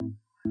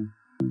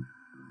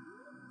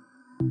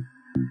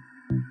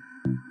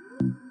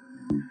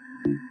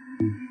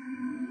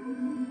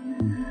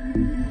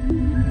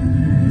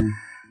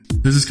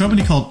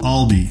company called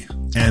Albi,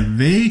 and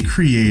they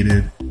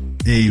created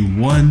a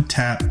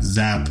one-tap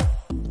zap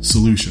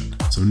solution.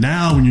 So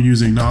now when you're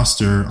using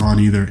Nostr on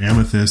either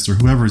Amethyst or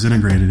whoever has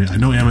integrated it, I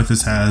know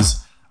Amethyst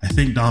has, I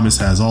think Damus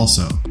has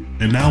also.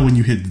 And now when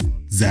you hit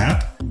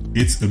zap,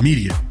 it's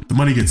immediate. The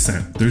money gets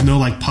sent. There's no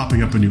like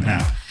popping up a new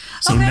app.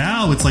 So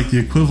now it's like the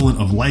equivalent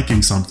of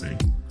liking something.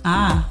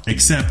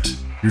 Except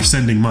you're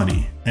sending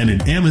money. And in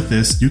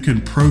Amethyst, you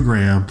can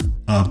program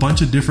a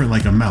bunch of different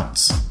like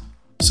amounts.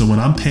 So when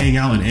I'm paying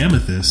out in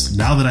Amethyst,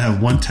 now that I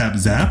have one tap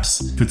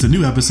zaps, if it's a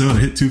new episode, I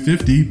hit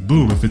 250,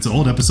 boom. If it's an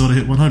old episode, I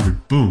hit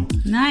 100, boom.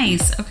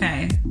 Nice.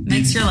 Okay.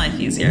 Makes your life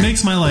easier. It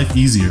makes my life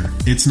easier.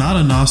 It's not a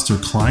Nostr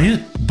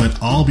client,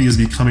 but Albi is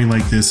becoming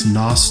like this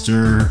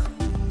Nostr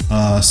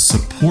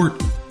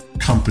support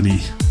company.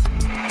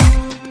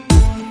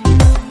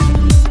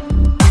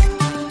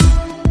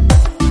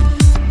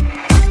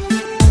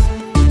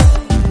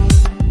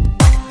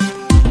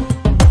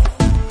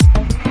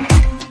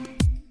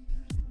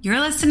 You're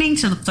listening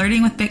to the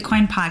Flirting with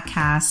Bitcoin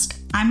podcast.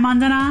 I'm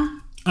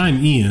Mandana.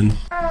 I'm Ian.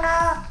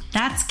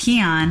 That's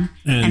Keon.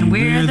 And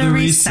we're the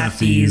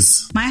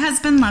Receffies. My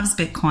husband loves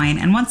Bitcoin,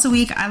 and once a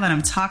week I let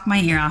him talk my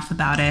ear off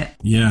about it.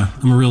 Yeah,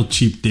 I'm a real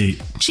cheap date.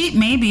 Cheap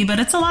maybe, but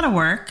it's a lot of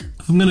work.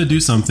 If I'm going to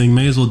do something,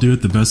 may as well do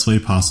it the best way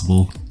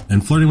possible.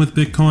 And Flirting with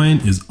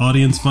Bitcoin is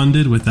audience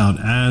funded without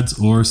ads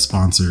or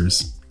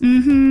sponsors.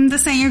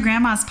 This ain't your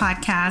grandma's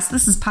podcast.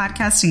 This is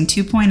podcasting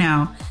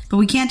 2.0. But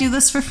we can't do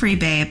this for free,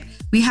 babe.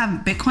 We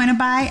have Bitcoin to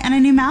buy and a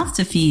new mouth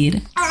to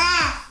feed.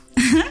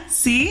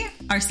 See?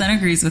 Our son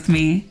agrees with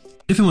me.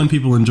 If and when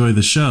people enjoy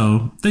the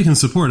show, they can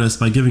support us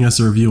by giving us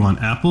a review on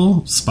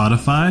Apple,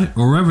 Spotify,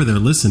 or wherever they're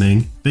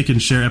listening. They can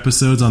share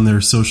episodes on their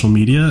social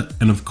media,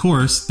 and of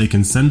course, they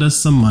can send us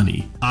some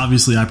money.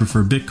 Obviously, I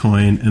prefer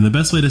Bitcoin, and the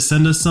best way to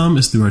send us some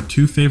is through our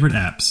two favorite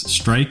apps,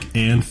 Strike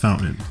and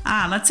Fountain.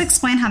 Let's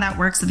explain how that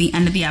works at the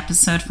end of the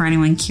episode for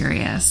anyone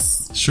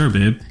curious. Sure,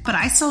 babe. But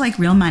I still like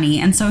real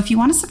money, and so if you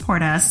want to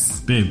support us...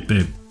 Babe,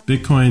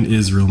 Bitcoin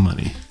is real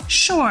money.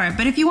 Sure,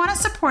 but if you want to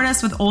support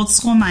us with old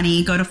school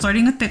money, go to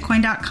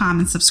flirtingwithbitcoin.com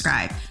and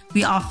subscribe.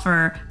 We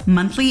offer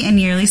monthly and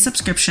yearly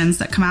subscriptions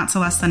that come out to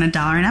less than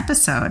 $1 an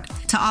episode.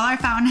 To all our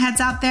fountainheads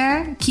out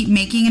there, keep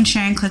making and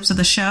sharing clips of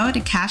the show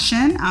to cash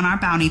in on our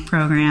bounty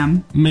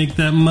program. Make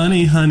that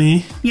money,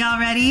 honey. Y'all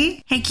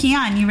ready? Hey,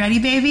 Keon, you ready,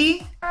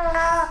 baby?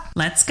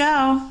 Let's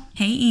go.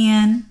 Hey,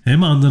 Ian. Hey,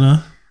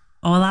 Mandana.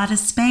 Hola to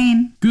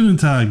Spain. Guten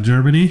Tag,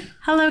 Germany.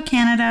 Hello,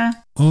 Canada.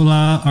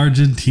 Hola,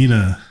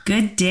 Argentina.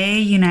 Good day,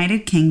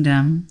 United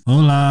Kingdom.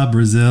 Hola,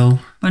 Brazil.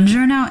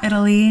 Buongiorno,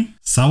 Italy.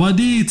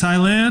 Sawadee,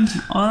 Thailand.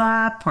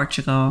 Hola,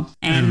 Portugal.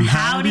 And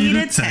howdy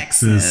to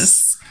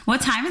Texas.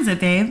 What time is it,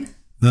 babe?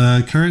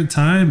 The current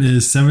time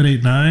is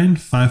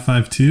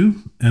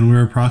 789-552, and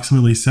we're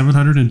approximately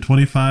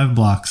 725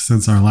 blocks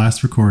since our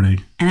last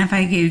recording. And if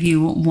I gave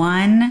you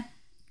one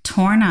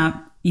torn up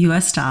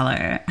US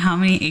dollar, how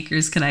many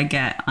acres could I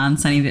get on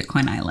sunny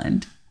Bitcoin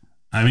Island?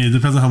 I mean, it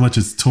depends on how much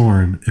it's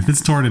torn. If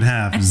it's torn in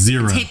half,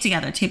 zero. Tape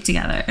together. You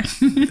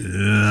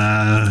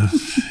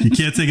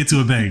can't take it to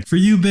a bank. For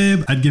you,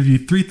 babe, I'd give you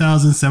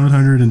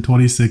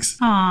 3,726.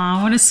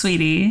 Aw, what a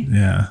sweetie.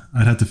 Yeah,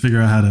 I'd have to figure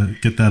out how to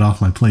get that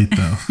off my plate,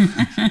 though.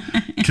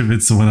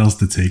 Convince someone else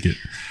to take it.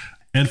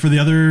 And for the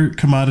other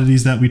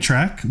commodities that we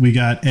track, we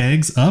got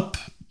eggs up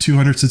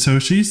 200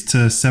 Satoshis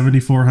to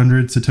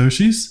 7,400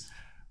 Satoshis.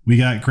 We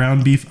got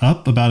ground beef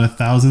up about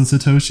 1,000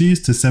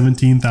 Satoshis to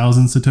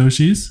 17,000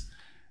 Satoshis.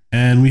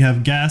 And we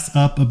have gas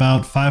up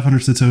about 500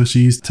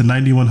 Satoshis to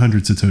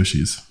 9,100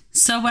 Satoshis.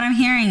 So what I'm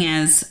hearing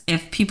is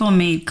if people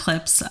made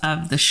clips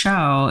of the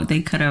show,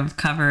 they could have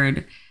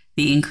covered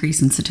the increase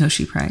in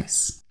Satoshi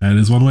price. That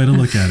is one way to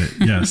look at it.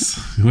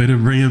 Yes. Way to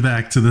bring it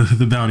back to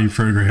the bounty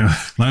program.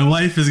 My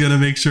wife is going to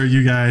make sure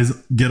you guys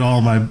get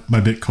all my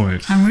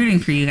Bitcoin. I'm rooting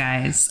for you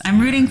guys.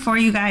 I'm rooting for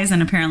you guys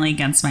and apparently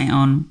against my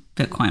own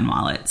Bitcoin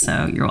wallet.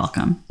 So you're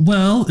welcome.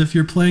 Well, if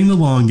you're playing the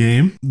long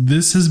game,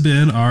 this has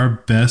been our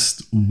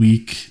best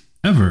week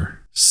ever.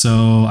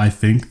 So I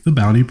think the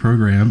bounty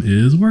program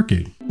is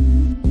working.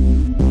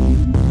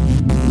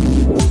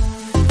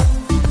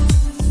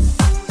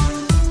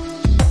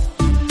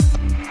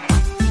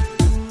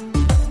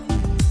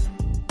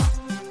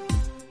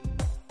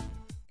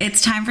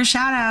 It's time for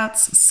shout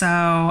outs. So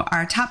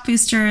our top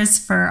boosters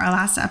for our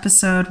last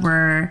episode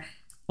were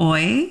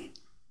Oi,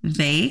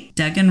 Vake,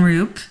 Duggan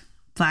Roop,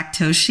 Black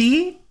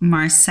Toshi,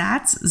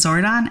 Marsats,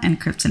 Zordon,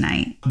 and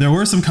Kryptonite. There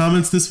were some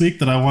comments this week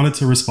that I wanted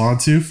to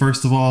respond to.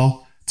 First of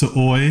all, to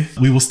Oi.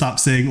 We will stop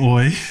saying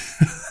Oi.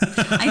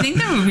 I think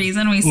the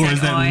reason we say Oi... Or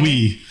is that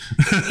we?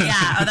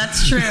 Yeah,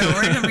 that's true.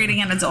 We're just reading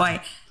it as Oi.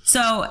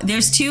 So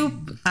there's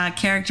two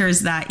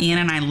characters that Ian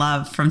and I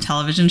love from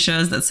television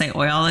shows that say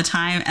Oi all the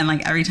time. And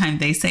like every time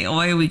they say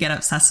Oi, we get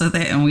obsessed with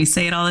it and we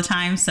say it all the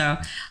time. So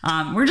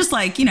we're just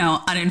like,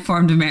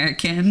 uninformed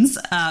Americans.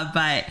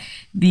 But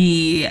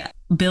the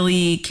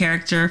Billy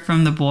character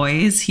from The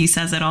Boys, he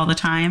says it all the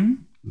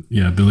time.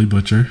 Yeah, Billy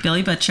Butcher.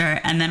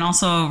 And then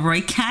also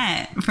Roy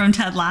Kent from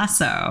Ted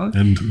Lasso.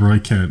 And Roy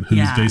Kent,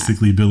 who's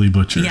basically Billy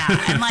Butcher. Yeah,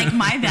 and like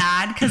my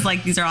bad, because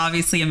like these are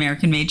obviously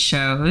American-made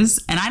shows.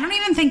 And I don't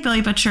even think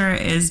Billy Butcher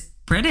is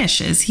British.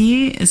 Is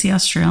he? Is he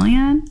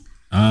Australian?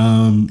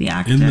 The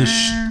actor?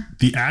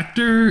 The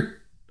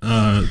actor,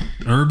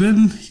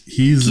 Urban,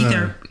 he's...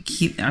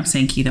 I'm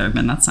saying Keith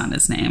Urban. That's not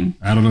his name.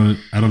 I don't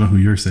know who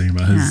you're saying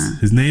about.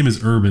 His name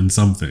is Urban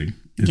something.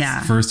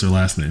 It's first or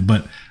last name,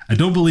 but I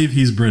don't believe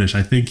he's British.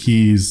 I think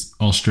he's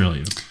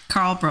Australian.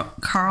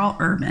 Carl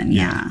Urban,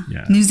 yeah.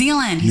 New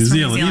Zealand. He's New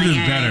Zealand,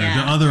 even better.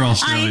 The other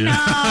Australian.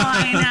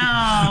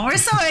 I know. We're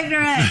so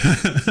ignorant.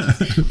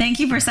 Thank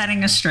you for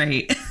setting us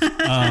straight.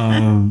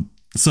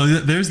 So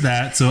there's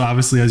that. So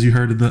obviously, as you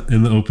heard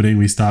in the opening,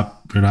 we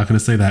stopped. We're not going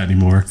to say that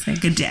anymore. Say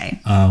good day.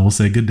 We'll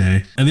say good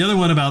day. And the other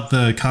one about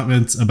the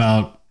comments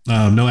about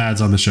no ads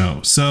on the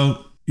show.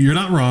 So you're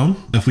not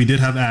wrong. If we did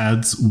have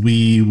ads,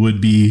 we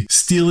would be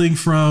stealing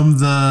from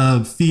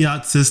the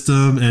fiat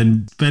system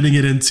and spending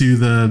it into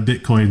the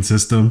Bitcoin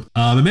system.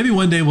 And maybe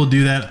one day we'll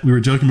do that. We were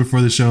joking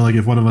before the show, like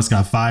if one of us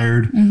got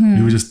fired,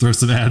 we would just throw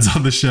some ads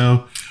on the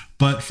show.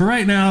 But for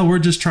right now, we're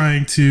just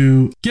trying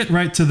to get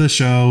right to the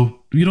show.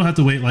 You don't have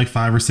to wait like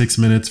 5 or 6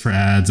 minutes for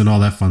ads and all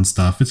that fun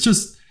stuff. It's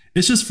just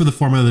for the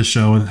format of the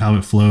show and how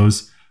it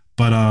flows.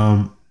 But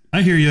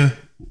I hear you.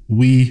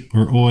 We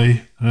or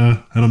oi.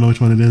 I don't know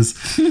which one it is.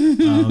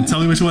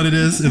 Tell me which one it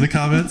is in the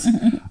comments.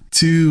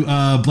 To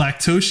Black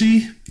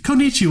Toshi.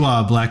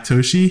 Konnichiwa, Black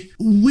Toshi.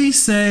 We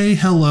say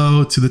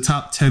hello to the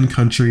top 10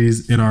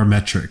 countries in our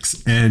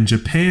metrics, and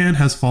Japan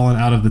has fallen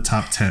out of the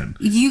top 10.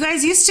 You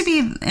guys used to be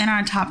in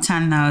our top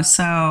 10 though,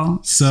 so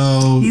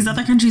these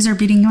other countries are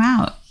beating you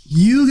out.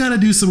 You got to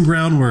do some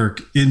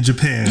groundwork in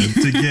Japan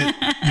to get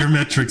your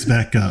metrics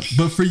back up.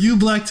 But for you,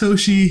 Black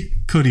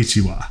Toshi,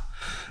 konnichiwa.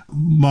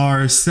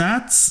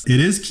 Marsats, it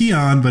is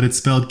Kian, but it's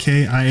spelled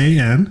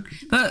Kian.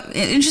 But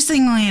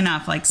interestingly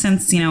enough, like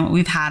since,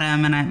 we've had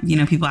him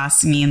and people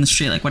ask me in the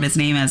street, like what his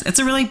name is, it's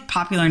a really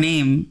popular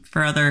name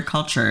for other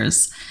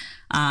cultures,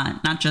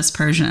 not just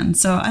Persian.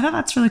 So I thought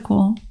that's really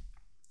cool.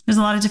 There's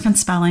a lot of different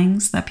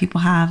spellings that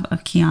people have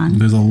of Kian.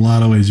 There's a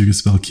lot of ways you can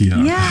spell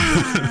Kian.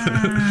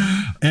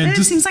 Yeah. And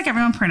it seems like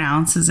everyone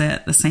pronounces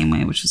it the same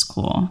way, which is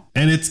cool.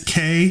 And it's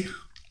Kian.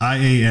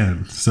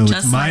 So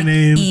just it's my like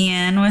name.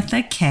 Ian with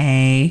a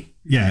K.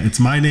 Yeah, it's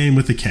my name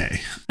with a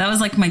K. That was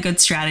like my good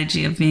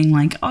strategy of being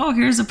like, oh,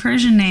 here's a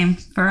Persian name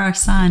for our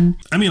son.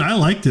 I mean, I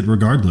liked it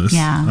regardless.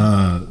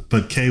 Yeah.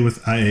 But K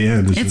with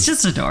IAN is it's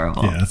just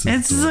adorable. Yeah, it's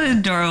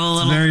adorable.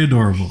 It's very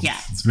adorable. Yeah.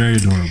 It's very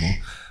adorable.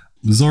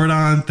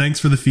 Zordon, thanks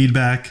for the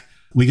feedback.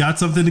 We got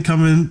something to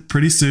come in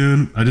pretty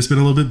soon. I've just been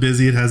a little bit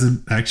busy. It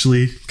hasn't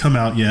actually come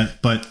out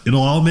yet, but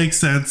it'll all make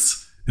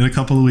sense in a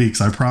couple of weeks,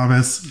 I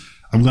promise.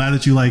 I'm glad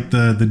that you like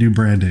the new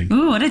branding.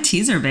 Ooh, what a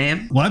teaser,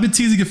 babe. Well, I've been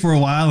teasing it for a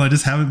while. I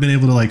just haven't been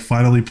able to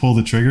finally pull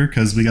the trigger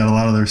because we got a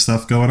lot of other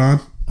stuff going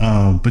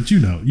on. But you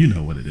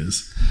know what it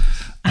is.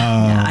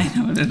 Yeah, I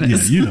know what it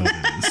is. Yeah, you know what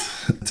it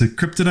is. To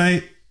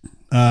Kryptonite.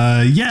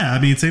 I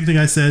mean, same thing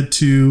I said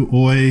to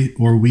Oi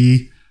or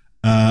we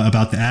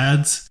about the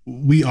ads.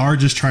 We are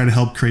just trying to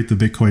help create the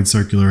Bitcoin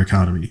circular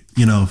economy.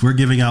 If we're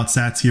giving out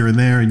sats here and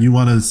there and you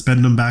want to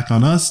spend them back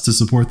on us to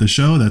support the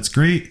show, that's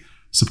great.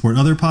 Support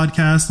other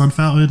podcasts on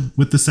Fountain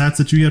with the sats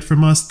that you get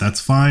from us, that's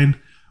fine.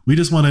 We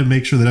just want to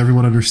make sure that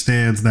everyone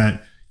understands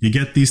that you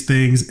get these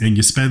things and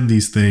you spend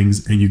these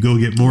things and you go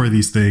get more of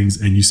these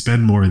things and you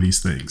spend more of these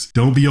things.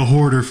 Don't be a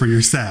hoarder for your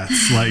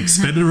sats. Like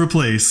spend and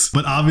replace,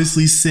 but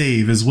obviously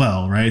save as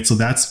well, right? So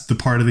that's the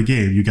part of the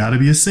game. You got to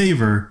be a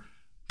saver,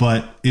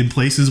 but in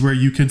places where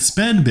you can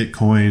spend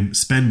Bitcoin,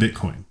 spend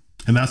Bitcoin.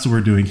 And that's what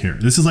we're doing here.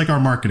 This is like our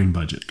marketing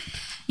budget.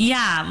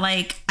 Yeah,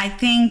 I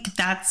think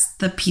that's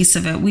the piece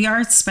of it. We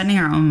are spending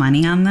our own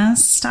money on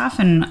this stuff.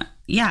 And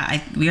we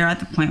are at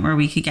the point where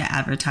we could get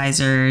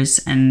advertisers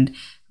and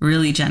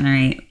really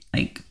generate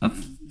a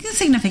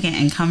significant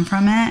income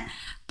from it.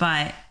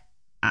 But,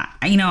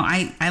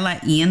 I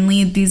let Ian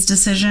lead these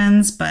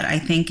decisions, but I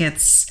think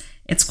it's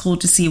cool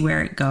to see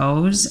where it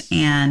goes.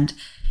 And,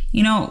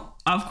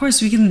 of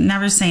course, we can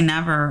never say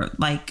never.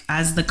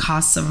 As the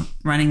costs of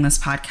running this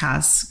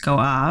podcast go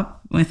up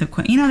with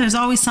equipment, there's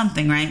always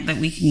something, right, that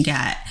we can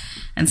get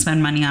and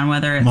spend money on,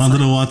 whether it's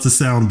Mandana wants a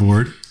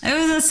soundboard. It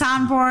was a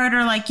soundboard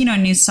or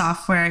new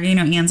software.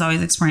 Ian's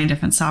always exploring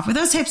different software,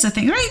 those types of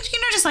things, right?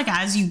 Just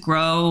as you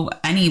grow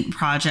any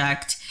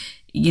project,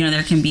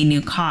 there can be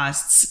new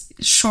costs.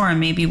 Sure,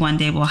 maybe one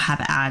day we'll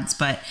have ads,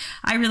 but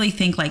I really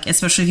think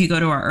especially if you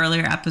go to our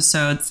earlier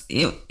episodes,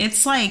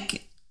 it's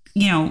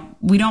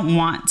we don't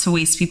want to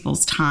waste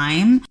people's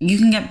time. You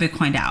can get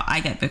Bitcoined out. I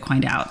get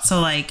Bitcoined out.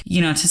 So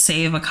to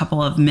save a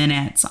couple of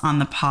minutes on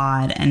the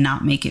pod and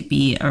not make it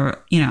be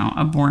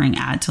a boring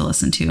ad to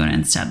listen to, and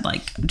instead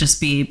just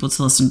be able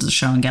to listen to the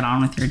show and get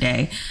on with your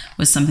day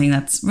was something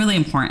that's really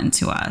important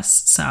to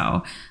us.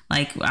 So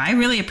I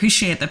really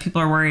appreciate that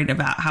people are worried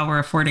about how we're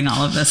affording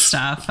all of this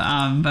stuff.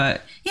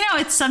 But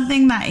it's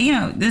something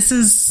that, this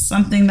is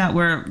something that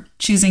we're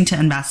choosing to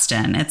invest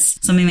in. It's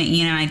something that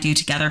Ian and I do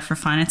together for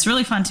fun. It's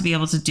really fun to be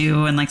able to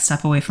do and like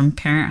step away from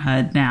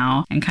parenthood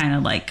now and kind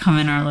of like come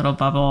in our little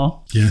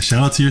bubble. Yeah,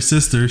 shout out to your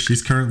sister.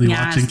 She's currently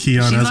watching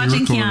Keon as we record. She's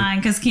watching Keon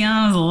because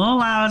Keon was a little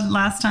loud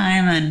last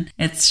time,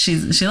 and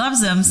she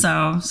loves him.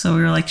 So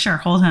we were like, sure,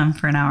 hold him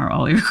for an hour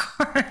while we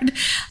record.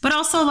 But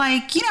also,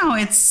 like, you know,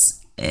 it's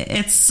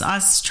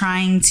us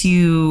trying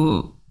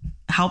to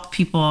help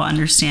people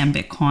understand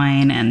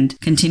Bitcoin and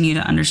continue to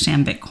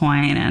understand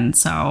Bitcoin. And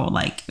so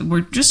like,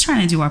 we're just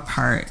trying to do our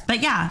part.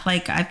 But yeah,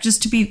 like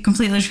just to be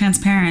completely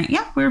transparent.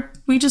 Yeah,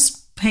 we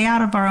just pay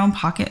out of our own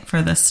pocket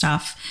for this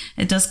stuff.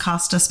 It does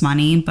cost us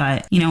money,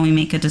 but you know, we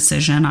make a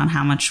decision on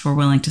how much we're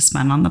willing to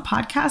spend on the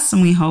podcast.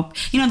 And we hope,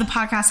 you know, the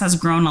podcast has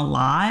grown a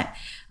lot.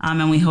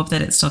 And we hope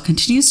that it still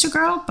continues to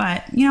grow,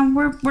 but you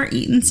know, we're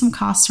eating some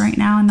costs right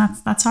now, and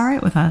that's all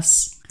right with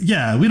us.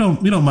 Yeah, we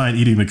don't mind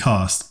eating the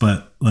cost,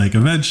 but like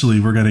eventually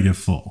we're gonna get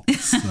full.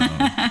 So.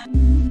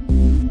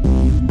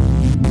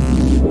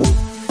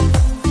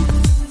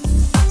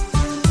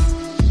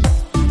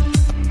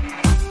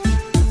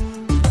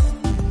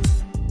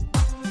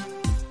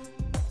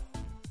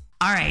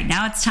 All right,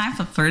 now it's time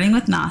for flirting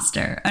with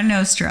Nostra.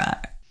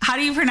 How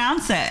do you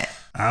pronounce it?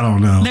 I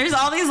don't know. There's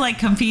all these like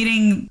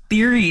competing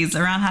theories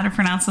around how to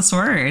pronounce this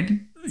word.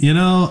 You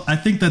know, I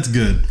think that's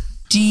good.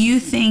 Do you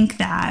think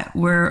that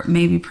we're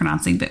maybe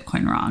pronouncing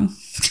Bitcoin wrong?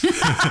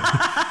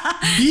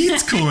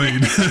 Bitcoin.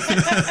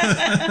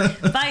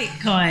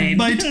 Bytecoin.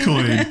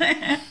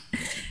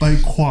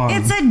 Bytecoin.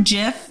 It's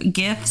a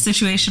GIF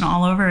situation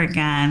all over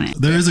again.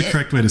 There is a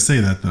correct way to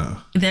say that, though.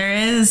 There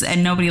is,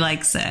 and nobody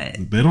likes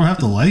it. They don't have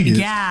to like it.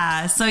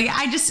 Yeah. So yeah,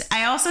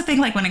 I also think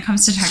like when it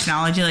comes to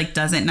technology, like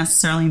doesn't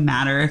necessarily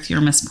matter if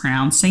you're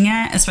mispronouncing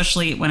it,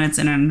 especially when it's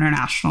an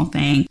international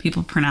thing.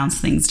 People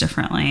pronounce things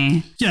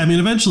differently. Yeah, I mean,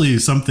 eventually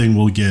something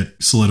will get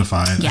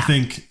solidified. Yeah.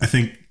 I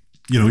think.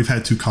 You know, we've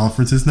had 2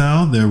 conferences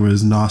now. There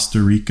was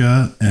Nostra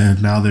Rica, and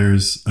now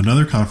there's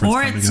another conference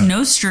coming up. Or it's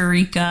Nostra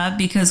Rica,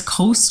 because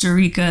Costa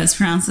Rica is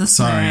pronounced this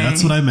way. Sorry,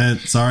 that's what I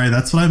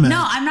meant.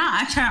 No, I'm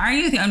not trying to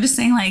argue with you. I'm just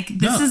saying, like,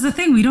 this is the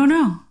thing. We don't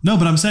know. No,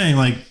 but I'm saying,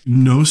 like,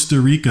 Nostra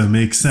Rica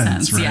makes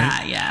sense, right?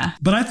 Yeah.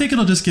 But I think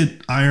it'll just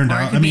get ironed out.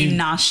 Or it could be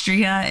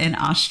Nostria in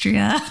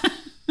Austria.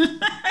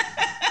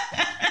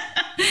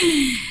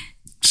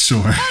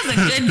 Sure. That was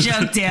a good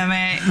joke, damn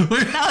it.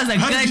 That was a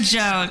good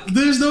joke.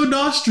 There's no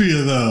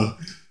Nostria, though.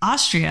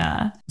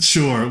 Austria.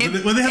 Sure.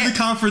 When they have the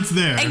conference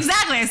there.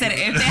 Exactly. I said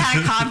if they had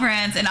a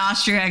conference in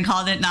Austria and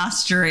called it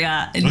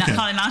Nostria,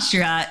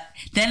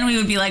 then we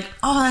would be like,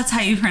 oh, that's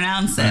how you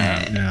pronounce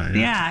it.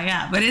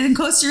 Yeah. But in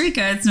Costa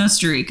Rica, it's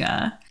Nostra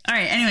Rica. All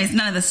right. Anyways,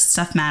 none of this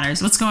stuff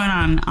matters. What's going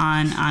on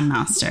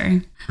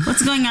Nostr?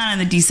 What's going on in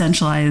the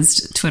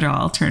decentralized Twitter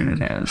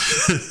alternative?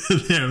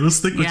 Yeah, we'll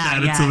stick with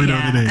that until we know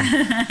the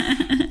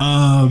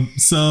name.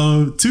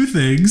 So 2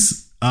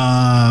 things.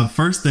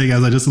 First thing,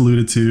 as I just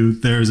alluded to,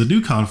 there's a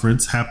new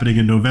conference happening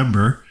in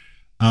November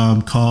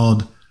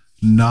called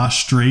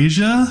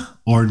Nostrasia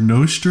or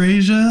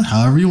Nostrasia,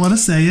 however you want to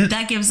say it.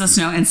 That gives us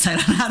no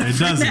insight on how to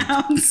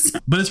pronounce.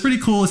 But it's pretty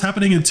cool. It's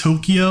happening in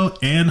Tokyo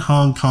and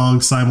Hong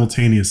Kong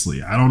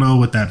simultaneously. I don't know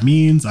what that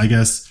means. I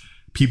guess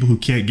people who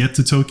can't get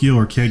to Tokyo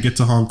or can't get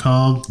to Hong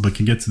Kong but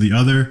can get to the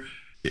other.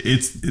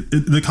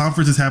 The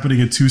conference is happening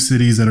in 2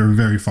 cities that are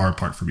very far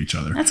apart from each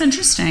other. That's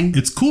interesting.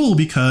 It's cool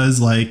because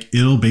like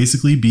it'll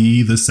basically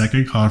be the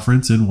second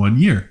conference in 1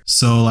 year.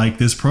 So like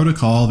this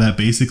protocol that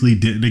basically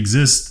didn't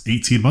exist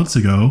 18 months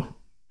ago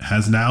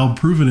has now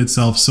proven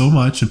itself so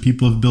much, and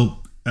people have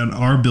built and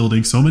are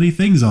building so many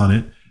things on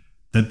it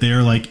that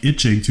they're like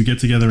itching to get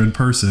together in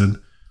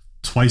person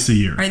twice a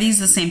year. Are these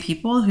the same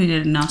people who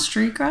did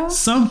Nostra Rica?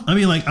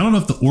 I don't know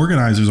if the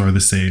organizers are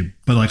the same,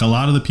 but like a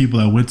lot of the people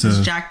that went to...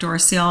 Is Jack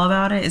Dorsey all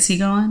about it? Is he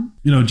going?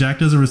 You know, Jack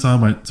doesn't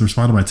respond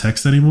to my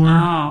text anymore.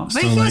 Oh,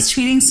 but he was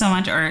tweeting so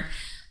much, or...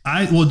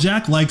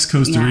 Jack likes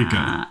Costa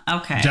Rica.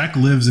 Okay. Jack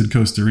lives in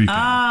Costa Rica.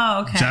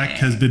 Oh, okay. Jack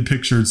has been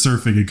pictured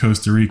surfing in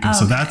Costa Rica,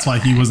 so that's why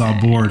he was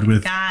on board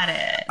with... Got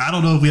it. I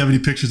don't know if we have any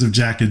pictures of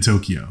Jack in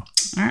Tokyo.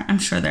 I'm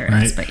sure there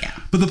is, but yeah.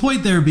 But the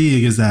point there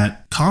being is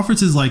that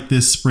conferences like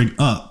this spring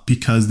up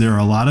because there are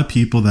a lot of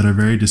people that are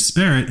very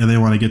disparate and they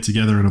want to get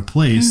together in a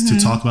place to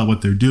talk about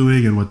what they're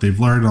doing and what they've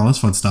learned and all this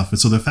fun stuff. And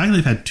so the fact that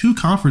they've had 2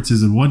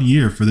 conferences in 1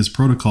 year for this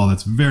protocol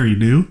that's very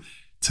new,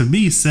 to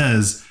me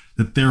says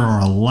that there are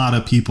a lot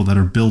of people that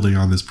are building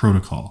on this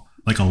protocol.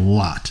 Like a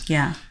lot.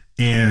 Yeah.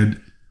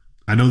 And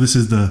I know this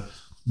is the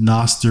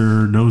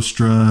Nostra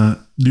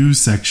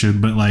news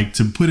section, but like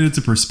to put it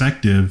into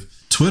perspective,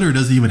 Twitter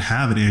doesn't even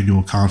have an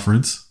annual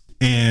conference.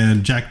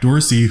 And Jack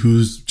Dorsey,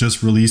 who's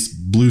just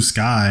released Blue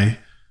Sky,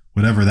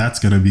 whatever that's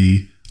going to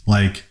be,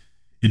 like,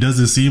 it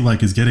doesn't seem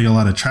like it's getting a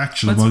lot of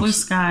traction. What's Blue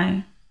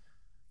Sky?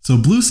 So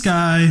Blue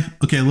Sky,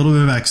 okay, a little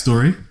bit of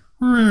backstory.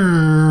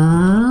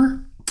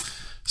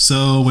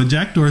 So when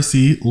Jack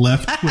Dorsey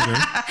left Twitter...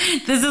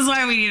 This is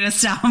why we need a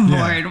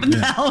soundboard. What the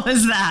hell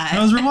was that?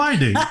 I was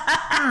rewinding.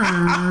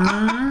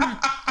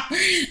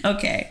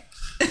 Okay.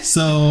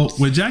 So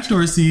when Jack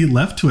Dorsey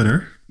left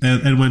Twitter...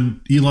 And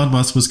when Elon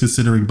Musk was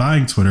considering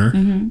buying Twitter,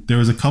 there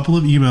was a couple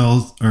of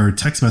emails or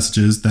text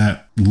messages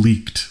that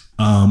leaked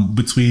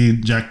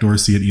between Jack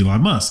Dorsey and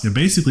Elon Musk. And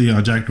basically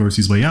on Jack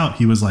Dorsey's way out,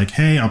 he was like,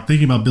 hey, I'm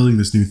thinking about building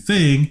this new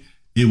thing.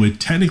 It would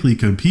technically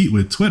compete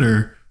with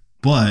Twitter,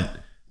 but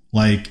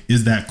like,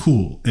 is that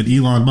cool? And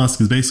Elon Musk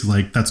is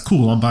basically like, that's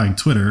cool. I'm buying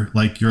Twitter.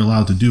 Like, you're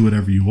allowed to do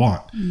whatever you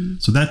want.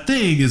 So that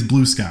thing is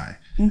Blue Sky.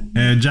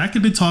 And Jack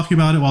had been talking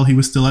about it while he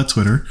was still at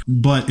Twitter,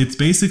 but it's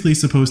basically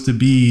supposed to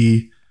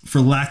be, for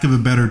lack of a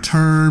better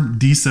term,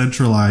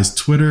 decentralized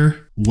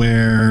Twitter,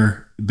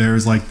 where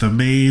there's like the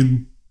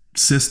main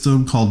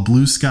system called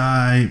Blue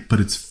Sky, but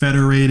it's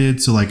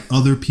federated. So like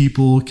other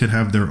people can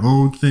have their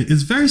own thing.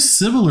 It's very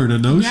similar to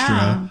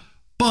Nostra,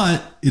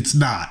 but it's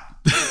not.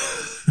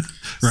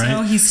 Right?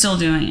 So he's still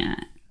doing it.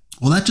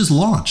 Well, that just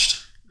launched.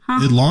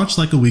 It launched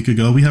like a week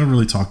ago. We haven't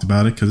really talked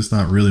about it because it's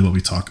not really what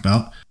we talk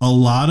about. A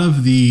lot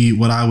of the,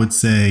 what I would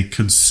say,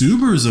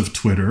 consumers of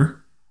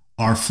Twitter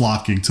are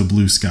flocking to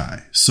Blue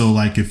Sky. So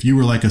like if you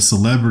were like a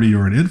celebrity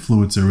or an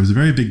influencer, it was a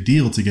very big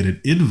deal to get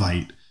an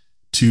invite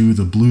to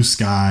the Blue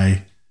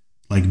Sky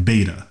like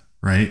beta,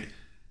 right?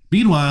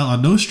 Meanwhile,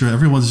 on Nostra,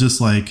 everyone's just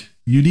like,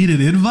 you need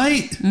an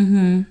invite?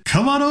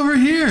 Come on over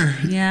here.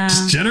 Yeah.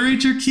 Just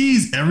generate your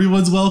keys.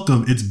 Everyone's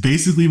welcome. It's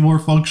basically more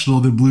functional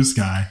than Blue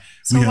Sky.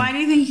 So why do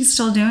you think he's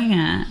still doing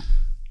it?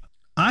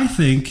 I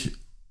think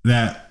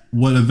that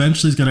what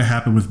eventually is going to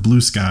happen with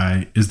Blue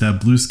Sky is that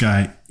Blue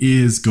Sky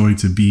is going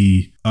to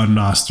be a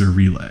Nostr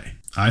relay.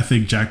 I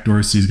think Jack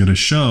Dorsey is going to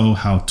show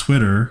how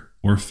Twitter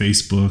or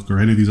Facebook or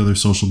any of these other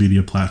social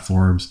media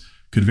platforms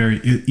could very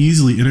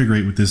easily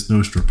integrate with this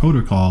Nostra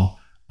protocol,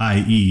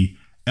 i.e.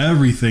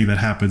 everything that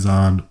happens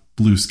on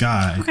Blue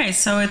Sky. Okay,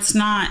 so it's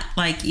not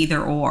like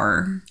either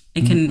or.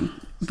 It can,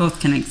 both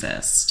can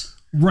exist.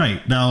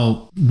 Right.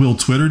 Now, will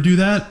Twitter do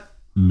that?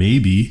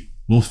 Maybe.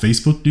 Will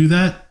Facebook do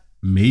that?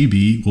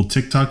 Maybe. Will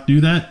TikTok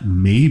do that?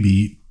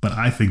 Maybe. But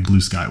I think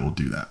Blue Sky will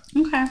do that.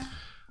 Okay.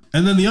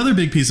 And then the other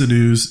big piece of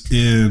news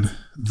in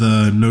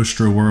the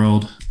Nostra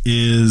world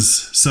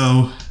is,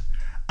 so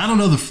I don't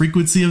know the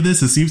frequency of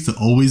this. It seems to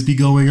always be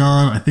going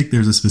on. I think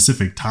there's a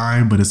specific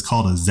time, but it's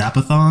called a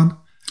zapathon.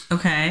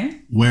 Okay.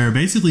 Where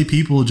basically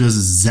people just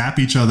zap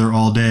each other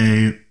all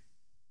day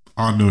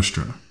on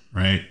Nostra,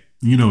 right?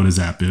 You know what a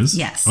zap is.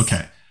 Yes.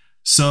 Okay.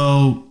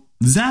 So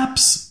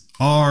zaps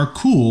are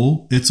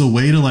cool. It's a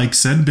way to like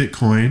send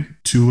Bitcoin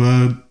to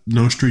a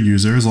Nostra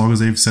user as long as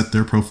they've set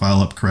their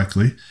profile up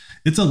correctly.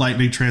 It's a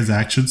Lightning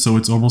transaction, so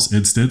it's almost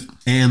instant.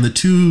 And the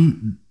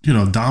two,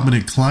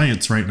 dominant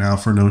clients right now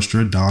for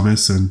Nostra,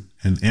 Damus and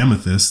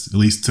Amethyst, at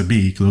least to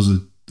me, because those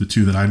are the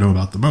two that I know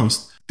about the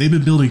most, they've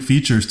been building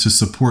features to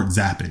support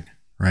zapping,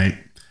 right?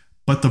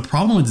 But the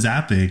problem with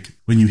zapping,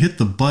 when you hit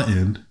the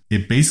button,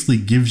 it basically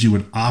gives you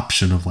an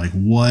option of like,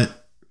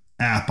 what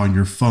app on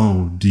your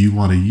phone do you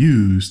want to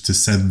use to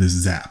send this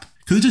zap?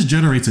 Because it just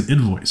generates an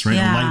invoice, right?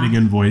 Yeah. A Lightning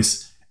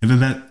invoice. And then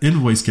that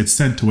invoice gets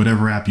sent to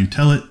whatever app you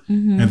tell it.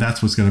 And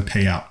that's what's going to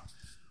pay out.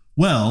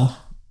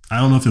 Well, I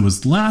don't know if it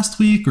was last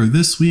week or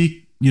this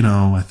week.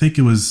 I think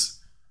it was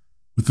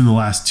within the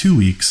last 2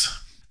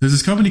 weeks. There's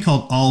this company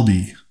called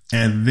Albi,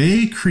 and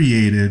they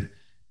created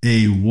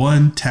a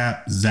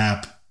one-tap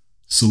zap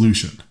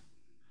solution.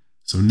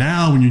 So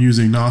now when you're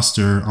using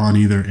Nostr on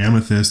either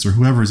Amethyst or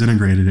whoever's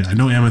integrated it, I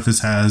know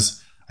Amethyst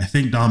has, I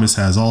think Damus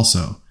has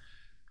also,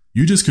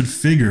 you just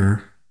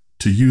configure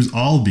to use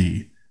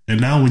Albi. And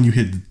now when you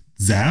hit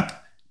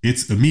zap,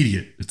 it's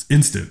immediate. It's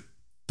instant.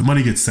 The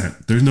money gets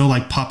sent. There's no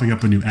like popping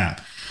up a new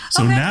app.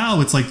 So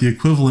now it's like the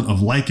equivalent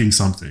of liking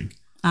something.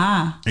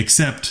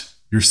 Except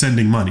you're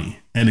sending money.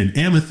 And in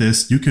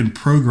Amethyst, you can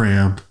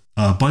program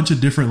a bunch of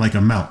different like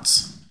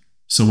amounts.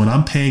 So when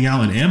I'm paying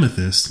out in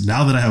Amethyst,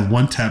 now that I have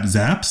one-tap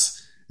zaps,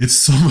 it's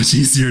so much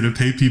easier to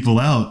pay people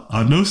out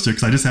on Nostr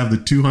because I just have the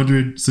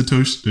 200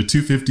 Satoshi, the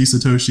 250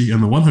 Satoshi,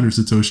 and the 100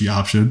 Satoshi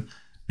option.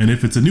 And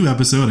if it's a new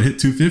episode, I hit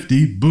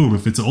 250, boom.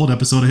 If it's an old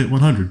episode, I hit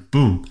 100,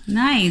 boom.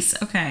 Nice.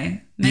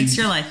 Okay. Makes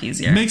your life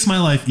easier. Makes my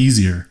life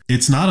easier.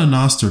 It's not a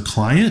Nostr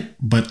client,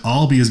 but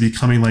Albi is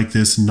becoming like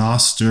this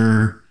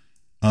Nostr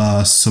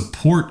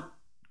support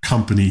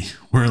company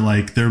where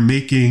like they're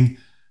making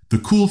the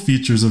cool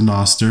features of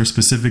Nostr,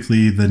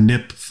 specifically the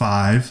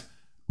NIP5,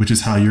 which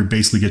is how you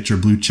basically get your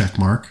blue check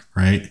mark,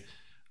 right?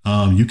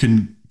 You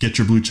can get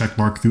your blue check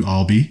mark through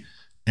Albi.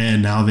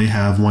 And now they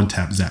have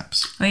one-tap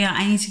zaps. Oh, yeah.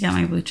 I need to get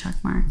my blue check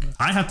mark.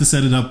 I have to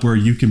set it up where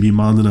you can be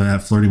Mandana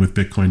at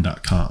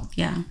flirtingwithbitcoin.com.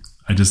 Yeah.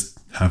 I just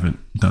haven't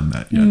done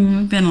that yet.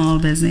 I've been a little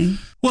busy.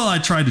 Well, I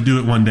tried to do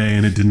it one day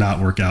and it did not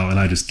work out and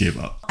I just gave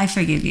up. I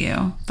forgive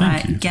you,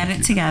 but get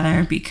it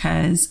together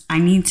because I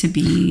need to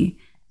be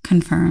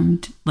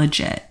confirmed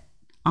legit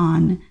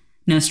on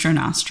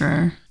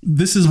Nostra.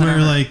 This is whatever.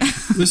 Where like,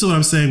 this is what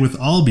I'm saying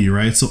with Albi,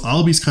 right? So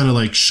Albi's kind of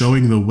like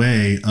showing the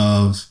way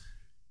of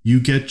you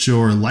get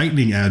your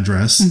Lightning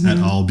address at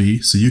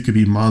Albi. So you could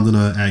be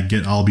Mandana at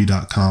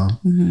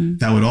getalbi.com.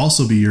 That would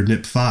also be your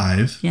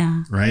NIP5.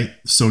 Yeah. Right.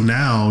 So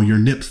now your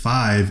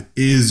NIP5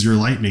 is your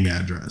Lightning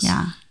address.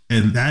 Yeah.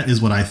 And that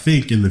is what I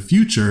think in the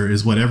future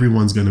is what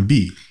everyone's going to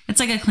be. It's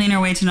like a cleaner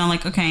way to know,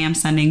 like, okay, I'm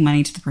sending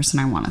money to the person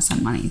I want to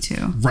send money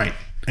to. Right.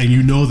 And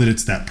you know that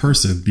it's that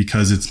person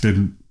because it's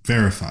been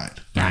verified,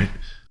 right?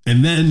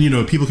 And then,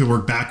 people can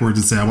work backwards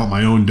and say, I want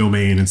my own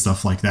domain and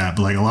stuff like that.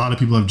 But like a lot of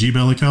people have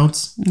Gmail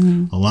accounts.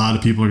 A lot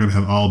of people are going to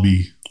have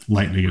Albi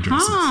Lightning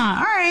addresses. All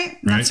right.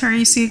 That's where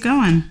you see it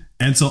going.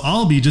 And so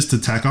Albi, just to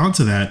tack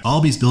onto that,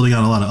 Albi's building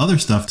out a lot of other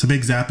stuff to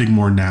make zapping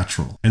more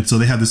natural. And so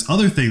they have this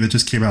other thing that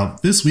just came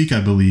out this week, I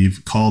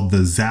believe, called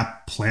the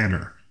Zap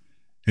Planner.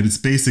 And it's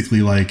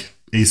basically like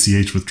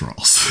ACH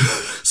withdrawals.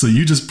 So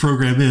you just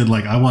program in,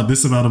 like, I want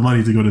this amount of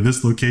money to go to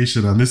this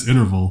location on this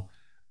interval,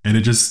 and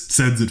it just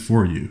sends it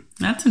for you.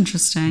 That's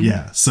interesting.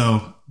 Yeah.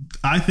 So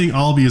I think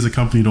Albi is a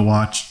company to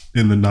watch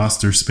in the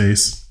Nostr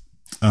space,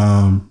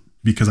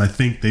 because I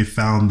think they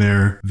found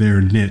their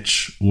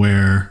niche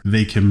where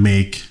they can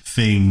make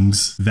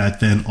things that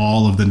then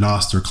all of the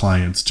Nostr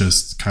clients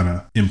just kind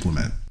of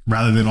implement.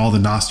 Rather than all the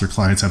Nostr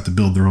clients have to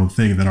build their own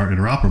thing that aren't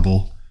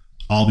interoperable,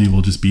 Albi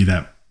will just be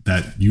that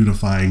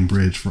unifying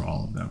bridge for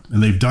all of them.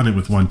 And they've done it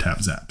with one-tap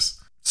zaps.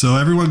 So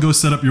everyone go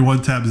set up your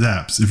one-tap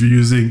zaps if you're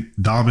using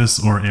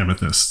Damus or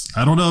Amethyst.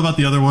 I don't know about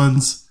the other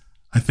ones.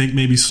 I think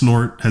maybe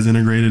Snort has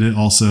integrated it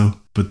also,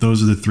 but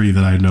those are the three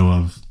that I know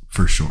of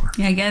for sure.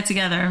 Yeah, get it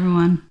together,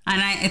 everyone.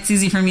 And it's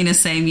easy for me to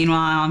say,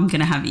 meanwhile, I'm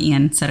going to have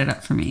Ian set it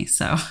up for me.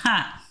 So,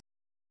 ha!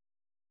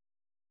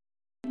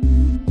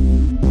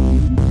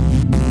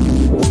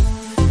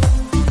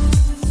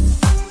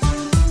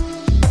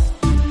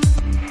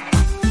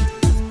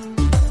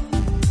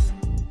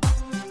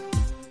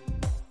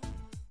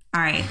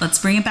 All right, let's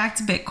bring it back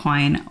to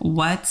Bitcoin.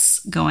 What's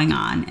going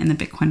on in the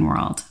Bitcoin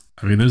world?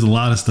 I mean, there's a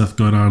lot of stuff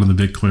going on in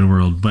the Bitcoin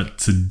world, but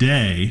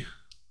today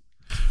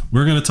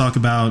we're going to talk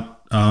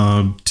about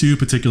two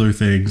particular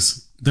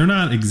things. They're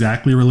not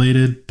exactly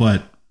related,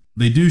 but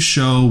they do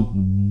show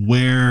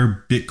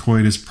where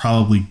Bitcoin is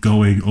probably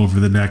going over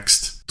the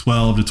next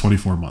 12 to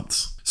 24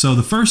 months. So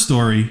the first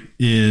story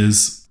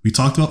is, we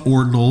talked about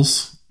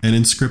ordinals and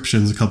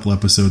inscriptions a couple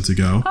episodes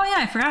ago. Oh, yeah,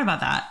 I forgot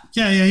about that.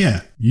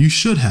 Yeah. You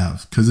should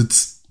have, because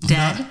it's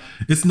dead.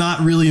 It's not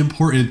really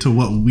important to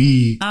what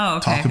we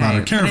talk about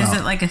or care about. Is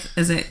it like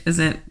is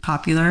it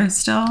popular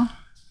still?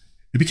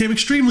 It became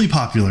extremely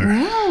popular.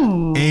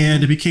 Ooh.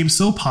 And it became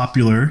so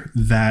popular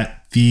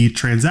that the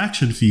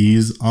transaction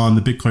fees on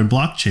the Bitcoin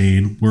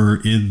blockchain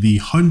were in the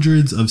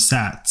hundreds of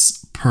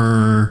sats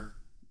per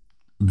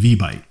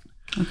VByte.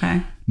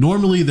 Okay.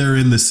 Normally they're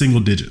in the single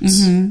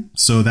digits.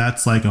 So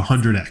that's like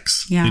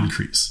 100x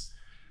increase.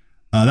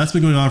 That's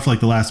been going on for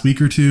like the last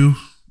week or two.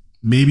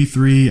 Maybe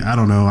 3. I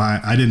don't know.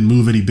 I didn't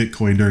move any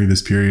Bitcoin during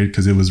this period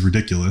because it was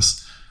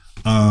ridiculous.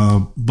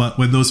 But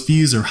when those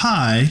fees are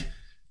high,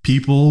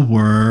 people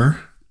were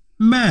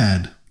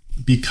mad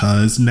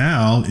because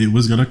now it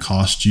was going to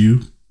cost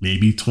you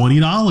maybe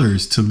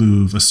 $20 to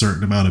move a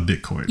certain amount of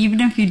Bitcoin. Even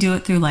if you do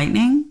it through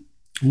Lightning?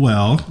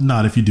 Well,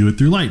 not if you do it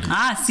through Lightning.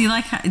 Did you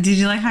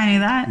like how I knew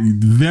that?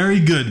 Very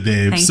good,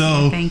 babe.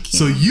 Thank you.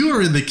 So you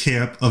are in the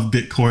camp of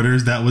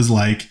Bitcoiners that was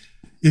like,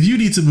 if you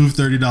need to move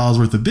 $30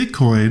 worth of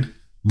Bitcoin,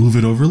 move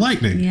it over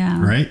Lightning,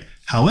 right?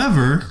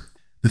 However,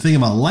 the thing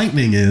about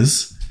Lightning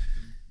is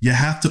you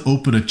have to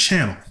open a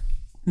channel.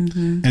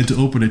 And to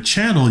open a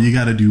channel, you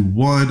got to do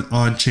one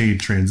on-chain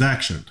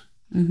transaction.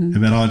 And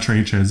that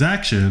on-chain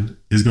transaction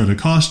is going to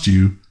cost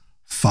you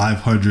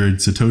 500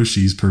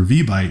 Satoshis per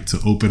VByte to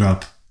open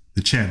up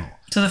the channel.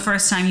 So the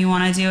first time you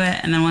want to do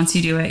it, and then once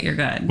you do it, you're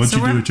good. Once you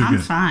do it, you're good. I'm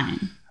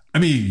fine. I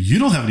mean, you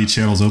don't have any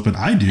channels open.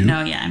 I do.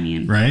 No, yeah, I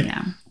mean, right?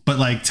 Yeah. But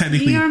like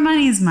technically, your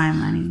money's my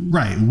money.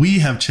 Right. We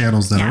have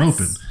channels that are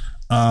open.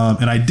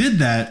 And I did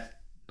that,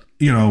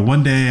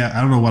 one day,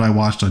 I don't know what I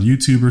watched on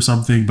YouTube or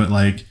something, but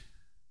like,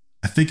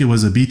 I think it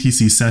was a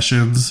BTC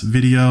Sessions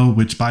video,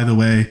 which, by the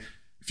way,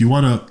 if you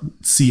want to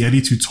see any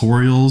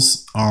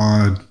tutorials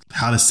on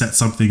how to set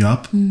something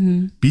up,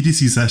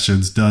 BTC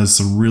Sessions does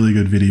some really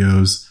good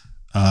videos.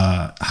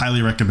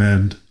 Highly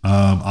recommend.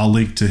 I'll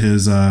link to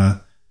his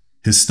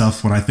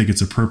stuff when I think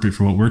it's appropriate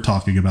for what we're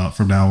talking about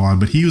from now on.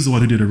 But he was the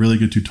one who did a really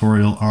good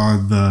tutorial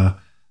on the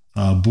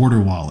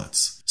border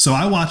wallets. So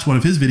I watched one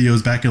of his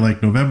videos back in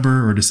like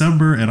November or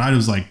December, and I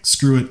was like,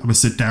 screw it. I'm going to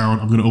sit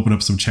down. I'm going to open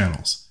up some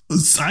channels.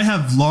 I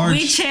have large.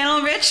 We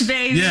channel rich,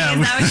 baby. Yeah,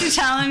 is that what you're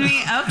telling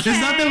me? Okay.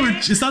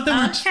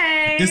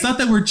 It's not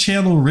that we're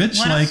channel rich.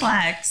 What like, a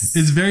flex.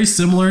 It's very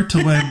similar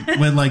to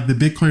when like the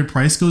Bitcoin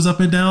price goes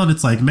up and down.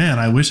 It's like, man,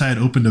 I wish I had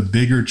opened a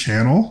bigger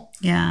channel.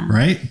 Yeah.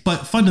 Right.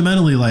 But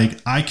fundamentally, like,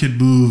 I could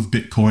move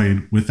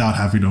Bitcoin without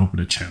having to open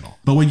a channel.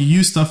 But when you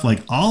use stuff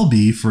like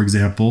Albi, for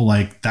example,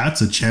 like that's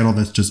a channel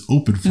that's just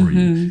open for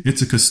you.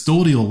 It's a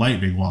custodial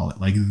Lightning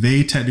wallet. Like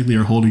they technically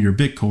are holding your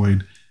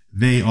Bitcoin.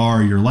 They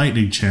are your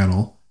Lightning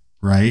channel.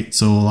 Right.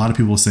 So a lot of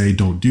people say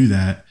don't do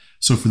that.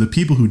 So for the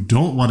people who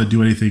don't want to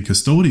do anything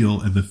custodial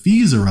and the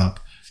fees are up,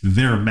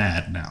 they're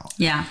mad now.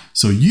 Yeah.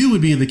 So you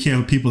would be in the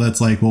camp of people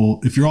that's like, well,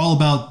 if you're all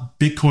about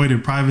Bitcoin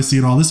and privacy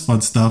and all this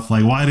fun stuff,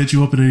 like, why didn't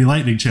you open any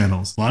Lightning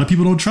channels? A lot of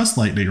people don't trust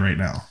Lightning right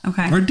now.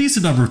 Okay. Or a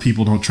decent number of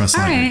people don't trust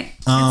Lightning.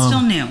 All right. It's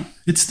still new.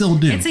 It's still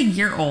new. It's a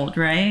year old,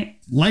 right?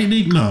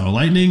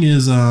 Lightning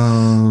is,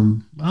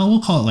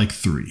 we'll call it like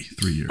 3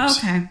 years.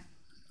 Okay.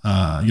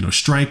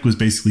 Strike was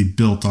basically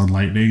built on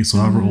Lightning. So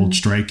however old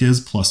Strike is,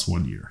 plus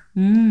 1 year.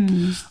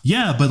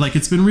 Yeah, but like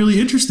it's been really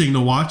interesting to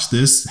watch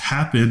this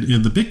happen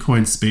in the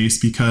Bitcoin space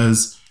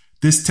because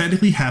this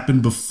technically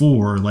happened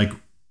before, like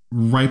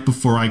right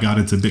before I got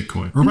into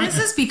Bitcoin. And this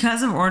is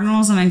because of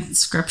ordinals and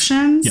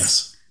inscriptions?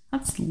 Yes.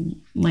 That's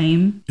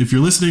lame. If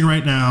you're listening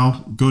right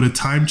now, go to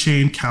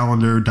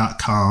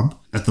timechaincalendar.com.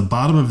 At the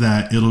bottom of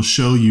that, it'll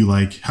show you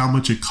like how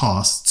much it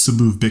costs to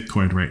move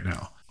Bitcoin right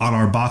now. On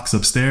our box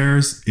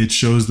upstairs, it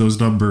shows those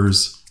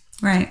numbers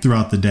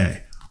throughout the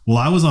day. Well,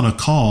 I was on a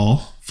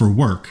call for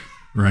work,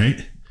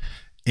 right?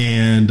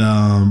 And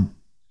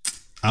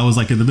I was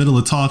like in the middle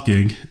of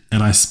talking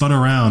and I spun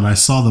around. I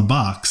saw the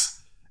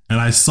box and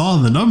I saw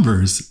the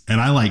numbers and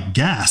I like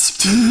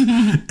gasped.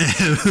 And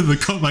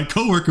my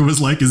coworker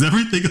was like, "Is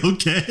everything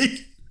okay?"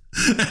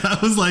 And I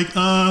was like,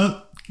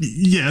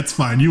 yeah, it's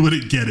fine. You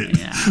wouldn't get it.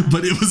 Yeah.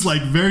 But it was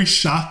like very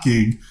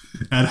shocking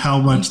at how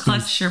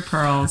much your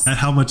pearls. At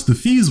how much the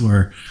fees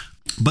were.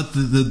 But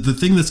the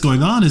thing that's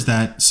going on is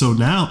that so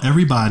now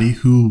everybody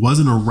who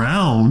wasn't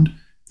around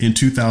in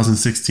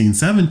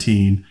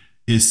 2016-17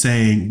 is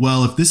saying,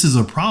 well, if this is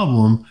a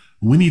problem,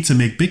 we need to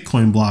make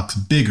Bitcoin blocks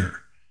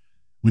bigger.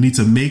 We need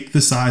to make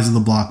the size of the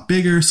block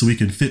bigger so we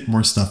can fit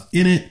more stuff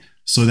in it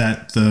so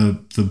that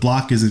the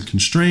block isn't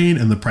constrained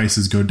and the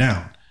prices go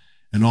down.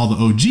 And all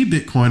the OG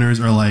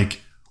Bitcoiners are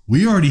like,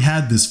 we already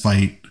had this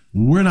fight.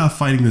 We're not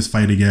fighting this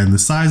fight again. The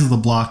size of the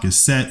block is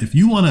set. If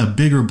you want a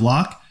bigger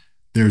block,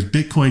 there's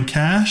Bitcoin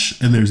Cash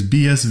and there's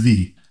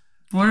BSV.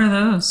 What are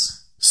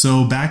those?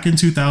 So back in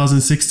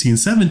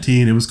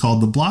 2016-17, it was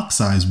called the Block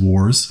Size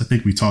Wars. I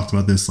think we talked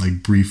about this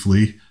like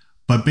briefly.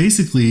 But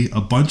basically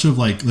a bunch of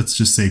like, let's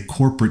just say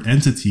corporate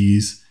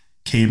entities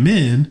came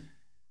in,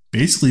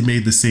 basically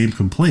made the same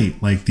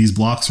complaint. Like these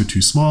blocks are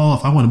too small.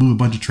 If I want to move a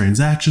bunch of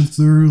transactions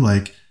through,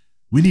 like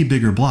we need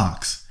bigger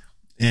blocks.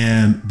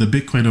 And the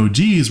Bitcoin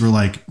OGs were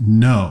like,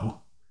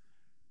 no,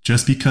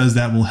 just because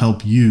that will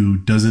help you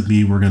doesn't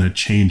mean we're going to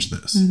change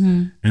this.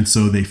 And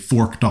so they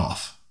forked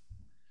off.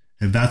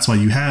 And that's why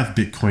you have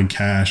Bitcoin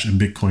Cash and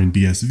Bitcoin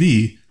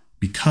BSV,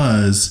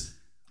 because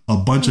a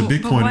bunch of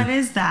Bitcoin. But what